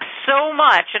brought up so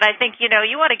much, and I think, you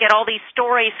want to get all these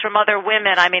stories from other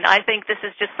women. I mean, I think this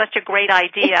is just such a great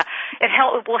idea. It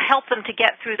will help them to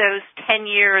get through those 10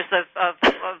 years of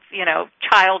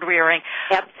child rearing.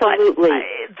 Absolutely.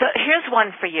 But, here's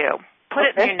one for you. Put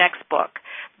it in your next book.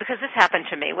 Because this happened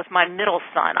to me with my middle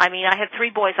son. I mean, I had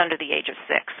 3 boys under the age of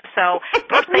 6. So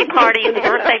birthday parties.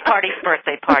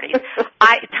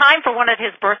 Time for one of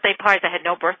his birthday parties. I had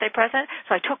no birthday present,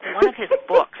 so I took one of his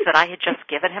books that I had just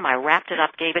given him. I wrapped it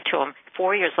up, gave it to him,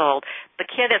 4 years old. The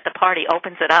kid at the party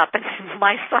opens it up, and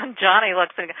my son Johnny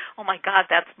looks and goes, "Oh my God,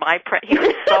 that's my He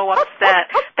was so upset.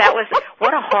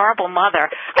 What a horrible mother.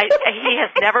 He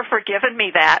has never forgiven me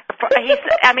that.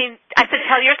 I said,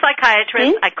 tell your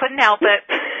psychiatrist. I couldn't help it.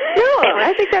 No,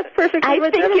 I think that's perfectly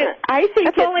legitimate. I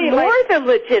think it's more than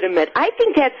legitimate. I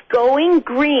think that's going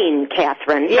green,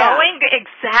 Kathryn. Yeah.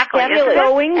 Exactly.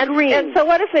 Going green. And so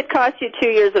what if it costs you 2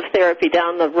 years of therapy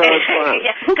down the road for him?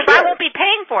 Because I won't be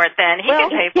paying for it then. He can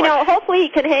pay for it. Hopefully he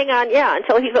can hang on,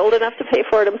 until he's old enough to pay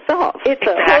for it himself. It's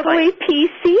totally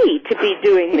PC to be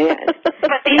doing that.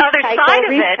 But the other side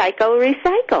of it...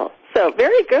 Recycle. So,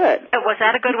 very good. Was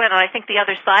that a good one? And I think the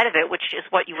other side of it, which is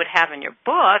what you would have in your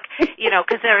book,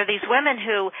 because there are these women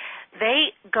who,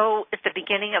 they go at the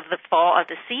beginning of the fall of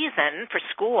the season for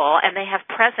school, and they have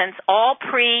presents all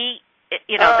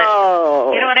you know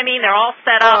what I mean? They're all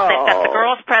set up. They've got the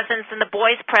girls' presents and the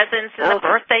boys' presents and the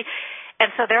birthday.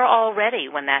 And so they're all ready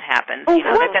when that happens.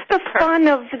 What's the fun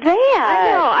of that? I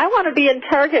know. I want to be in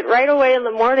Target right away in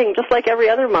the morning, just like every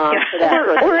other mom for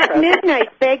that. Or at midnight,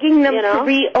 begging them to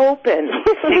reopen.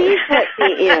 Please let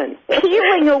me in.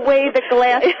 Peeling away the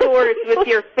glass doors with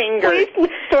your fingers. Please,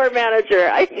 store manager,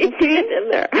 I need to get in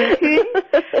there.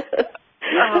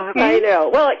 I know.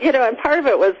 Well, and part of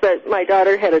it was that my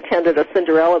daughter had attended a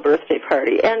Cinderella birthday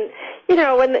party, and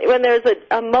when there's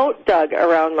a moat dug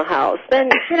around the house, then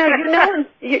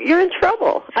you're in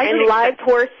trouble. And live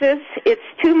horses, it's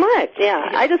too much. Yeah,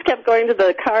 I just kept going to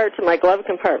the car to my glove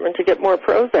compartment to get more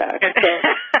Prozac.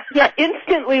 So.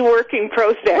 Instantly working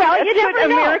Prozac. Well, that's you never what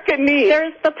America needs.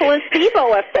 There's the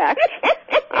placebo effect.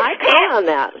 I count on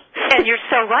that. And you're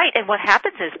so right. And what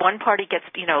happens is one party gets,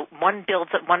 one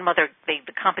builds up, one mother, the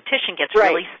competition gets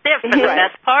really stiff for the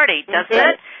best party, doesn't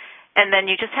it? And then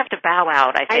you just have to bow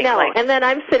out, I think. I know. And then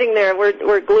I'm sitting there,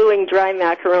 we're gluing dry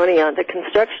macaroni onto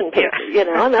construction paper,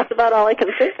 and that's about all I can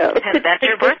think of. And that's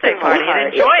your birthday party.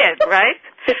 And enjoy it, right?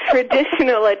 The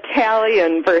traditional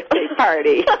Italian birthday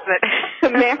party. The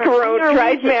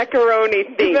dried macaroni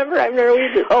thing. Remember, I'm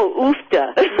Norwegian. Oh,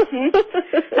 oofta.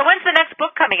 So when's the next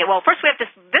book coming? Well, first we have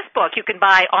this book you can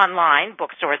buy online,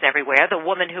 bookstores everywhere. The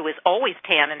Woman Who Is Always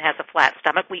Tan and Has a Flat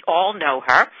Stomach. We all know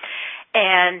her.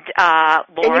 And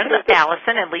Lauren,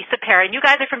 Allison, and Lisa Perry. And you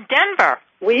guys are from Denver.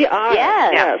 We are.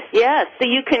 Yes. So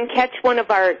you can catch one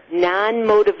of our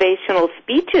non-motivational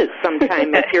speeches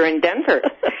sometime if you're in Denver.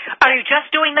 Are you just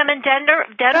doing them in Denver?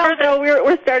 No,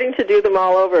 we're starting to do them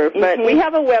all over. But we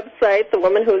have a website, The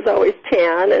Woman Who's Always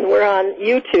Tan, and we're on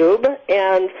YouTube.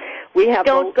 And we have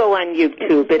Don't go on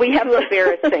YouTube. It's too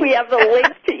embarrassing. We have the link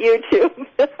to YouTube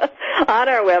on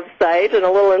our website and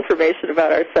a little information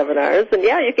about our seminars. And,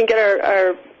 you can get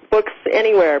our books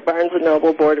anywhere, Barnes &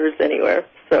 Noble, Borders, anywhere.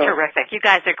 So. Terrific. You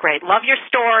guys are great. Love your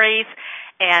stories.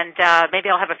 And maybe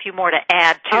I'll have a few more to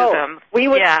add to them. We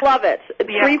would love it.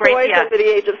 3 boys under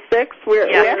the age of 6. We're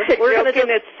going to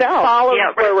just follow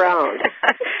them around.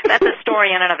 That's a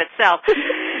story in and of itself.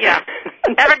 Yeah.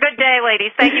 Have a good day,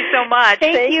 ladies. Thank you so much.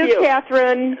 Thank you,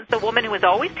 Kathryn. The Woman Who Is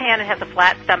Always Tan and Has a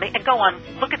Flat Stomach. And go on,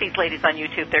 look at these ladies on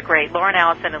YouTube. They're great. Lauren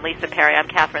Allison and Lisa Perry. I'm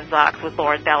Kathryn Zox with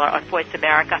Lauren Beller on Voice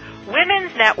America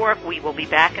Women's Network. We will be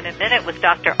back in a minute with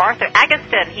Dr. Arthur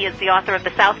Agatston. He is the author of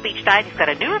The South Beach Diet. He's got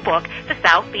a new book, The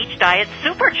South Beach Diet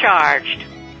Supercharged.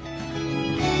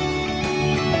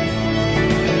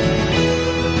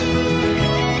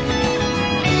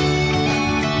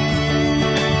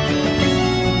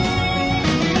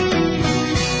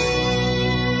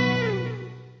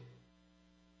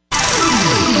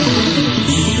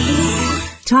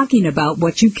 talking about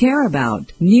what you care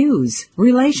about. News,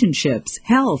 relationships,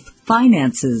 health,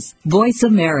 finances. Voice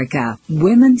America,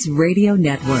 Women's Radio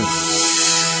Network.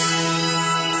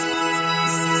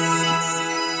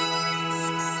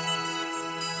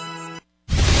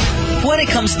 What it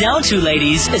comes down to,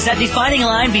 ladies, is that defining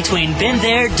line between been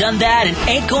there, done that, and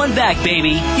ain't going back,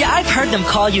 baby. Yeah, I've heard them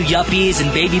call you yuppies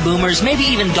and baby boomers, maybe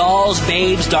even dolls,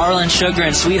 babes, darling, sugar,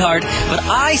 and sweetheart, but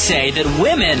I say that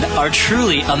women are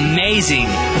truly amazing.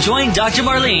 Join Dr.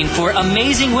 Marlene for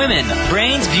Amazing Women,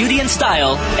 Brains, Beauty, and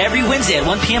Style every Wednesday at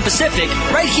 1 p.m. Pacific,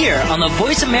 right here on the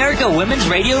Voice America Women's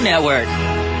Radio Network.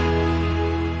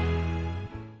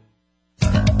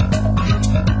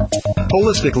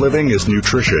 Holistic living is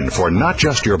nutrition for not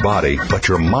just your body, but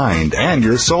your mind and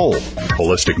your soul.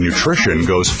 Holistic nutrition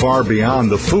goes far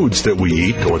beyond the foods that we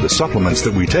eat or the supplements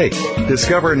that we take.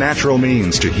 Discover natural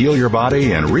means to heal your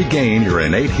body and regain your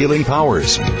innate healing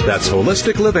powers. That's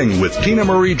Holistic Living with Tina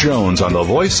Marie Jones on the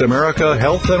Voice America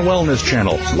Health and Wellness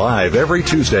Channel, live every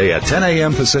Tuesday at 10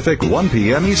 a.m. Pacific, 1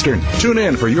 p.m. Eastern. Tune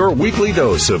in for your weekly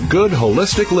dose of good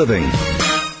holistic living.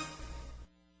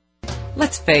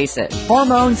 Let's face it,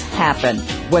 hormones happen.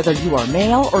 Whether you are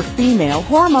male or female,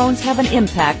 hormones have an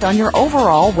impact on your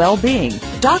overall well-being.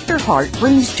 Dr. Hart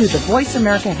brings to the Voice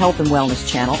America Health and Wellness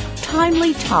Channel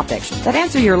timely topics that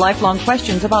answer your lifelong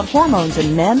questions about hormones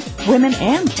in men, women,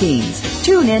 and teens.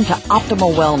 Tune in to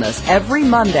Optimal Wellness every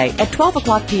Monday at 12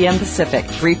 o'clock p.m. Pacific,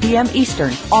 3 p.m.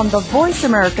 Eastern on the Voice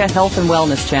America Health and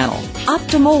Wellness Channel.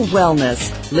 Optimal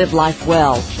Wellness. Live life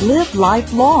well. Live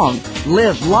life long.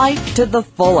 Live life to the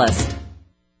fullest.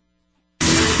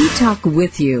 We talk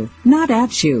with you, not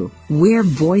at you. We're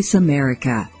Voice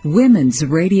America, Women's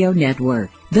Radio Network,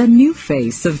 the new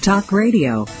face of talk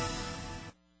radio.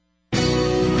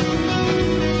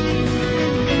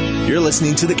 You're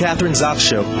listening to The Kathryn Zox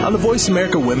Show on the Voice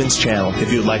America Women's Channel.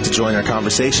 If you'd like to join our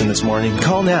conversation this morning,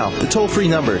 call now. The toll-free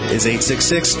number is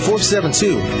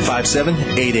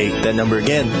 866-472-5788. That number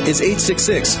again is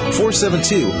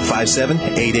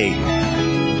 866-472-5788.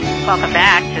 Welcome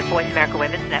back to Voice America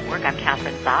Women's Network. I'm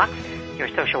Kathryn Zox, your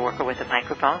social worker with a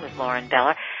microphone with Lauren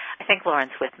Beller. I think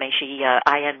Lauren's with me. She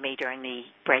IN'd me during the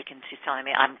break, and she's telling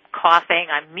me I'm coughing.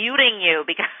 I'm muting you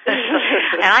because,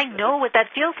 and I know what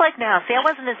that feels like now. See, I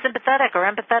wasn't as sympathetic or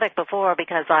empathetic before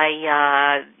because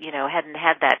I, hadn't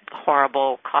had that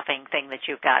horrible coughing thing that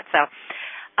you've got. So,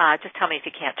 just tell me if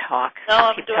you can't talk.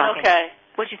 No, I'm doing talking. Okay.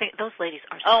 What do you think? Those ladies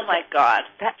are. Oh my God!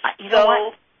 Know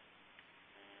what?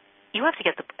 You have to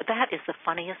get that is the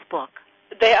funniest book.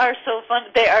 They are so fun.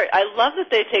 They are. I love that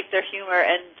they take their humor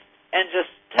and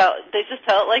just tell it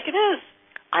like it is.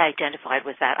 I identified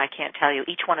with that. I can't tell you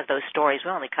each one of those stories.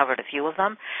 We only covered a few of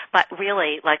them, but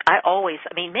really,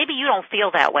 maybe you don't feel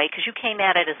that way because you came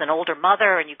at it as an older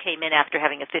mother and you came in after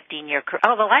having a 15-year career.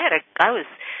 Although I was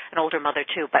an older mother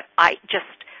too, but I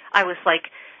was like.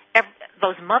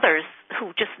 Those mothers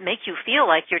who just make you feel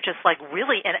like you're just like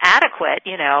really inadequate,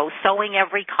 sewing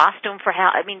every costume for how,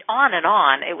 on and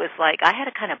on. It was like I had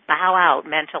to kind of bow out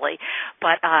mentally,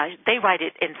 but they write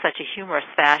it in such a humorous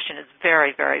fashion. It's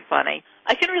very, very funny.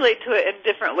 I can relate to it in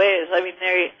different ways.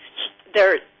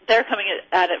 They're coming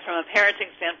at it from a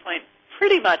parenting standpoint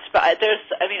pretty much, but I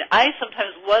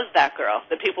sometimes was that girl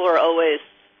that people were always,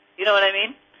 you know what I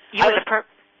mean?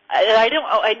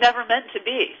 I never meant to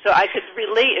be, so I could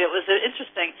relate. It was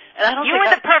interesting, and I don't. You were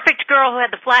the perfect girl who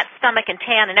had the flat stomach and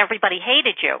tan, and everybody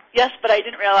hated you. Yes, but I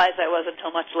didn't realize I was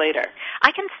until much later.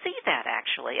 I can see that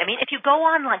actually. If you go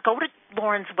on, go to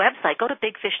Lauren's website, go to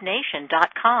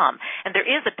BigFishNation.com, and there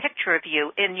is a picture of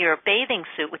you in your bathing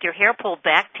suit with your hair pulled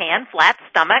back, tan, flat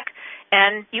stomach.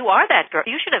 And you are that girl.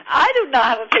 You should have. I do not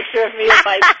have a picture of me in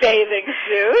my bathing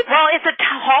suit. Well, it's a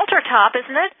halter top,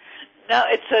 isn't it? No,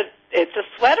 it's a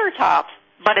sweater top.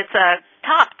 But it's a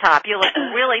top. You look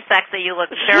really sexy. You look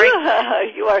very...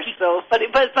 You are so funny.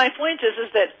 But my point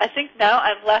is that I think now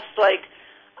I'm less like...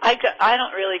 I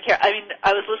don't really care.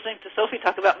 I was listening to Sophie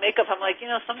talk about makeup. I'm like,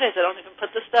 some days I don't even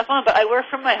put this stuff on, but I work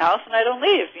from my house and I don't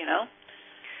leave,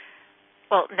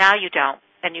 Well, now you don't,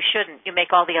 and you shouldn't. You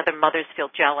make all the other mothers feel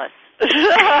jealous. But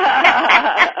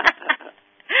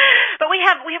we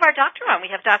have our doctor on. We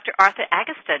have Dr. Arthur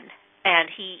Agatston.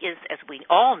 And he is, as we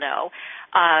all know,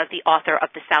 the author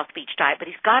of The South Beach Diet. But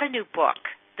he's got a new book,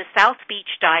 The South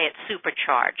Beach Diet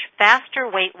Supercharged, Faster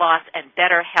Weight Loss and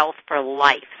Better Health for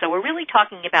Life. So we're really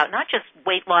talking about not just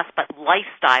weight loss, but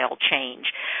lifestyle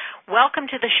change. Welcome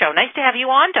to the show. Nice to have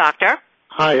you on, Doctor.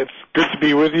 Hi, it's good to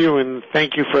be with you, and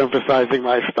thank you for emphasizing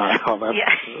lifestyle.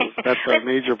 That's a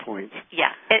major point.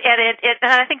 Yeah, and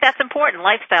I think that's important,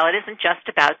 lifestyle. It isn't just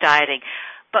about dieting.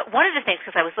 But one of the things,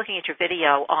 because I was looking at your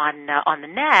video on the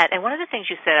net, and one of the things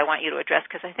you said I want you to address,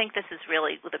 because I think this is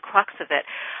really the crux of it.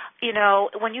 You know,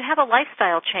 when you have a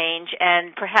lifestyle change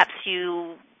and perhaps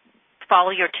you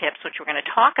follow your tips, which we're going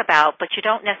to talk about, but you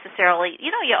don't necessarily,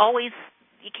 you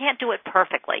can't do it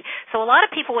perfectly. So a lot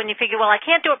of people, when you figure, well, I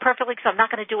can't do it perfectly because I'm not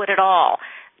going to do it at all.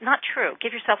 Not true.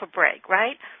 Give yourself a break,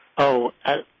 right? Oh,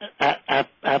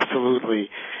 absolutely.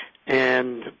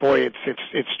 And boy,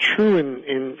 it's true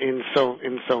in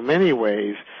so many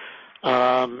ways.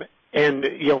 And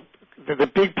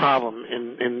the big problem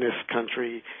in this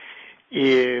country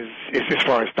is as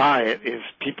far as diet is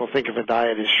people think of a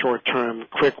diet as short-term,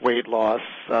 quick weight loss,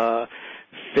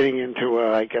 fitting into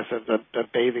a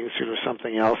bathing suit or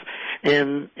something else.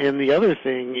 And the other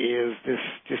thing is this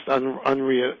just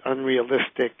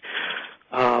unrealistic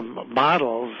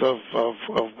models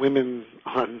of women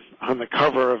on the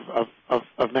cover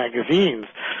of magazines,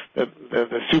 the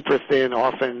super thin,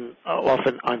 often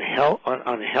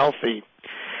unhealthy,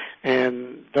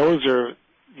 and those are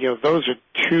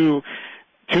two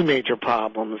major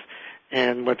problems.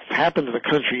 And what's happened to the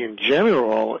country in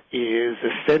general is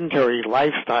the sedentary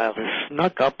lifestyle has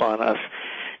snuck up on us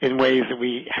in ways that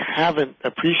we haven't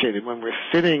appreciated. When we're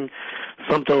sitting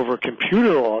slumped over a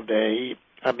computer all day,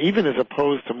 even as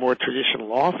opposed to more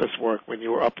traditional office work, when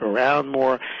you were up and around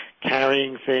more,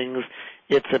 carrying things,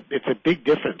 it's a big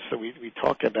difference that we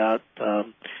talk about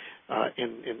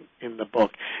in the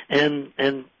book. And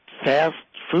fast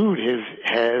food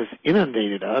has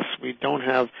inundated us. We don't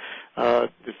have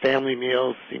the family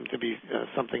meals seem to be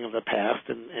something of the past,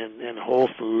 and whole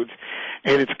foods,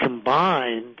 and it's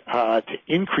combined to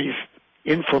increase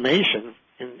inflammation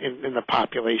in the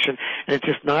population. And it's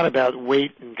just not about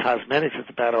weight and cosmetics. It's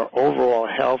about our overall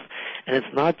health, and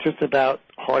it's not just about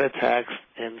heart attacks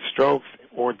and strokes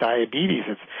or diabetes.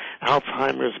 It's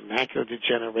Alzheimer's, macular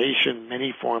degeneration,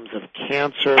 many forms of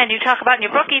cancer. And you talk about in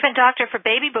your book, even, Doctor, for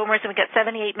baby boomers, and we get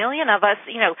 78 million of us,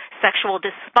 sexual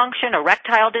dysfunction,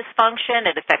 erectile dysfunction.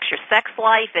 It affects your sex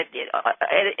life.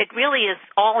 It really is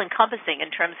all-encompassing in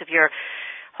terms of your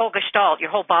whole gestalt, your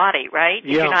whole body, right?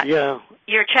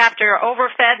 Your chapter,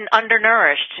 overfed and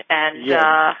undernourished, and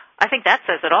I think that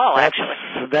says it all, actually.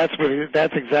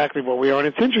 That's exactly what we are. And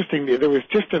it's interesting, there was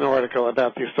just an article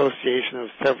about the association of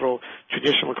several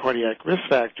traditional cardiac risk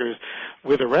factors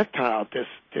with erectile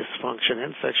dysfunction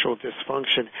and sexual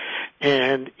dysfunction.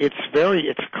 And it's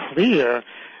clear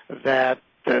that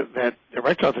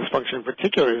erectile dysfunction in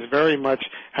particular is very much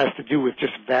has to do with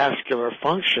just vascular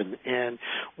function. And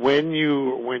when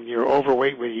you're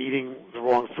overweight, when you're eating the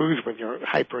wrong foods, when you're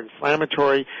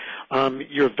hyperinflammatory,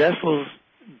 your vessels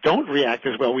don't react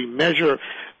as well. We measure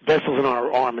vessels in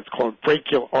our arm. It's called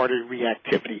brachial artery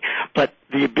reactivity. But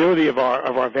the ability of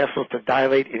our vessels to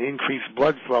dilate and increase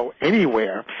blood flow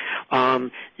anywhere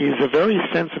is a very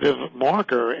sensitive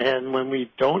marker. And when we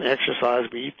don't exercise,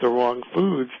 we eat the wrong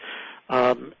foods,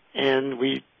 and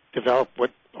we develop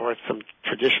what are some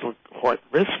traditional heart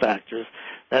risk factors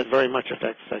that very much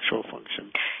affect sexual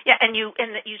function. Yeah, and you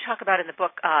talk about in the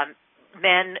book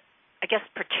men, I guess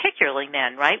particularly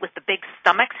men, right, with the big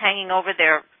stomachs hanging over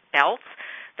their belts.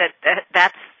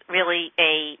 That's really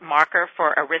a marker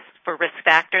for risk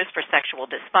factors for sexual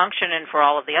dysfunction and for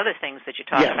all of the other things that you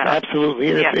talk about. Yes,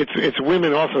 absolutely. And it's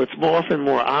women also. It's often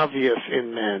more obvious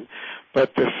in men.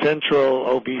 But the central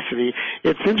obesity,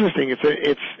 it's interesting.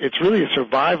 It's really a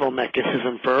survival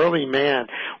mechanism for early man.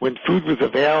 When food was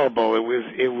available,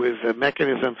 it was a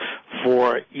mechanism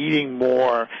for eating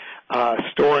more,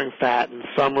 storing fat in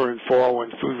summer and fall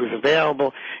when food was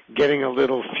available, getting a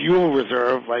little fuel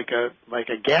reserve like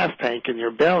a gas tank in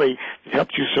your belly that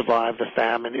helped you survive the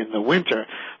famine in the winter.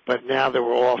 But now that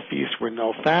we're all feast with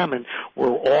no famine,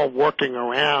 we're all working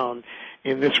around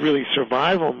in this really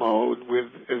survival mode with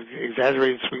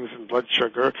exaggerated swings in blood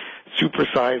sugar,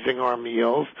 supersizing our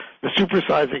meals. The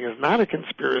supersizing is not a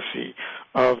conspiracy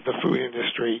of the food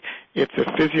industry. It's a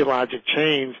physiologic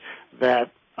change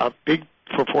that a big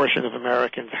proportion of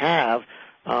Americans have,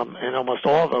 and almost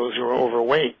all those who are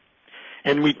overweight.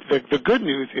 And the good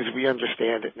news is we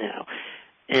understand it now.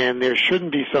 And there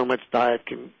shouldn't be so much diet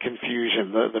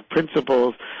confusion. The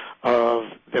principles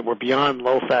that we're beyond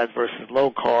low-fat versus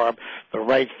low-carb, the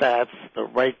right fats, the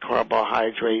right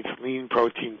carbohydrates, lean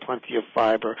protein, plenty of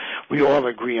fiber, we all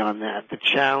agree on that. The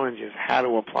challenge is how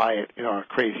to apply it in our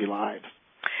crazy lives.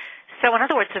 So, in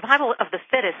other words, survival of the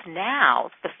fittest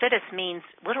now, the fittest means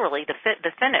literally the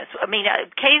thinnest. I mean,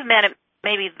 cavemen,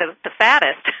 maybe the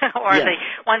fattest or the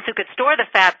ones who could store the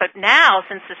fat, but now,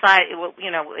 since society,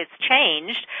 it's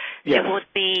changed, it would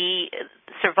be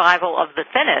survival of the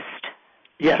thinnest.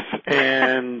 Yes,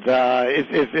 and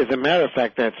as a matter of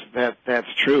fact, that's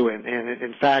true. And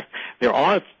in fact, there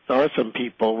are some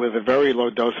people with a very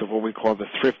low dose of what we call the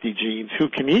thrifty genes who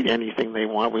can eat anything they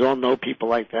want. We all know people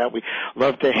like that. We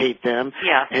love to hate them.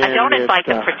 Yeah, I don't invite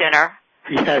them for dinner.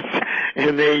 Yes,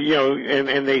 and they,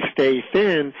 and they stay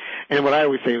thin. And what I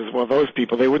always say is, well, those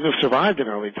people, they wouldn't have survived in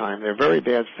early time. They're very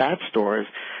bad fat stores,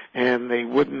 and they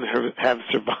wouldn't have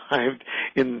survived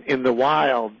in the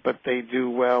wild, but they do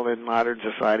well in modern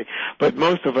society. But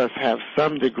most of us have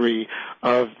some degree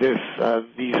of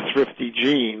these thrifty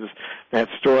genes that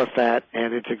store fat,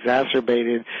 and it's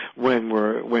exacerbated when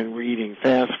we're eating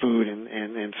fast food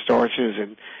and starches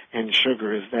and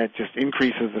sugars. That just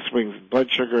increases the swings in blood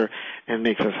sugar and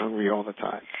makes us hungry all the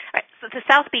time. All right, so the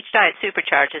South Beach Diet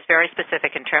Supercharged is very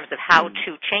specific in terms of how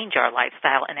to change our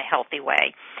lifestyle in a healthy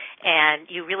way. And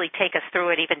you really take us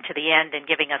through it even to the end and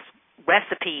giving us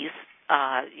recipes,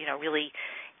 really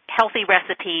healthy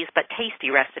recipes, but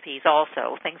tasty recipes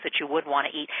also, things that you would want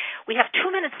to eat. We have 2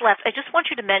 minutes left. I just want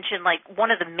you to mention, like, one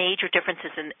of the major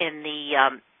differences in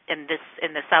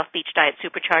the South Beach Diet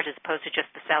Supercharged as opposed to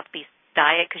just the South Beach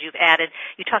diet, because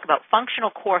you talk about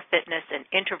functional core fitness and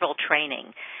interval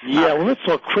training. Yeah, well, let's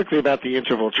talk quickly about the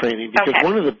interval training, because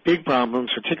one of the big problems,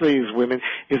 particularly as women,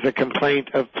 is the complaint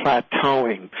of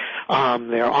plateauing.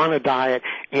 They're on a diet,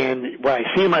 and what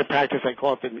I see in my practice, I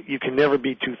call it the you can never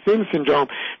be too thin syndrome,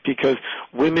 because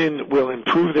women will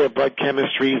improve their blood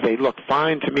chemistry. They look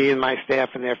fine to me and my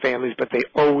staff and their families, but they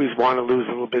always want to lose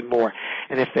a little bit more.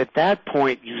 And if at that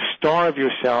point you starve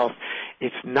yourself,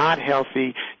 it's not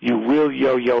healthy. You will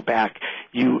yo-yo back.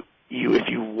 If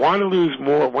you want to lose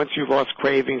more, once you've lost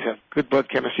cravings, have good blood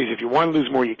chemistries, if you want to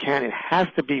lose more, you can. It has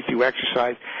to be through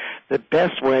exercise. The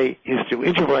best way is to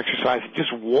interval exercise.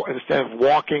 Just instead of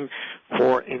walking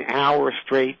for an hour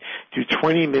straight, do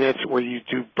 20 minutes where you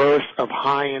do bursts of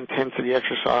high-intensity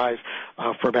exercise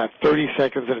for about 30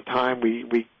 seconds at a time.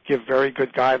 We give very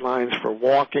good guidelines for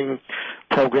walking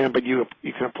program, but you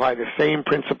can apply the same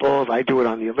principles. I do it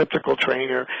on the elliptical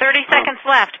trainer. 30 seconds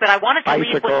left, but I wanted to bicycle.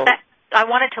 leave with that. I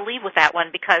wanted to leave with that one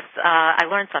because I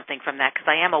learned something from that, because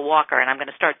I am a walker and I'm going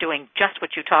to start doing just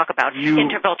what you talk about,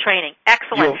 interval training.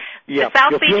 Excellent. The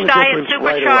South Beach Diet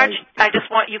Supercharged. I just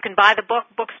want you can buy the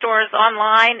bookstores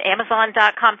online,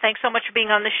 Amazon.com. Thanks so much for being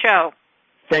on the show.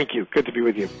 Thank you. Good to be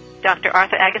with you. Dr.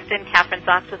 Arthur Agatston, Kathryn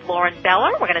Zox with Lauren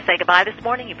Beller. We're going to say goodbye this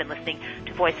morning. You've been listening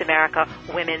to Voice America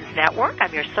Women's Network.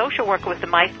 I'm your social worker with the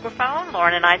microphone.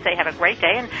 Lauren and I say have a great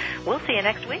day, and we'll see you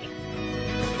next week.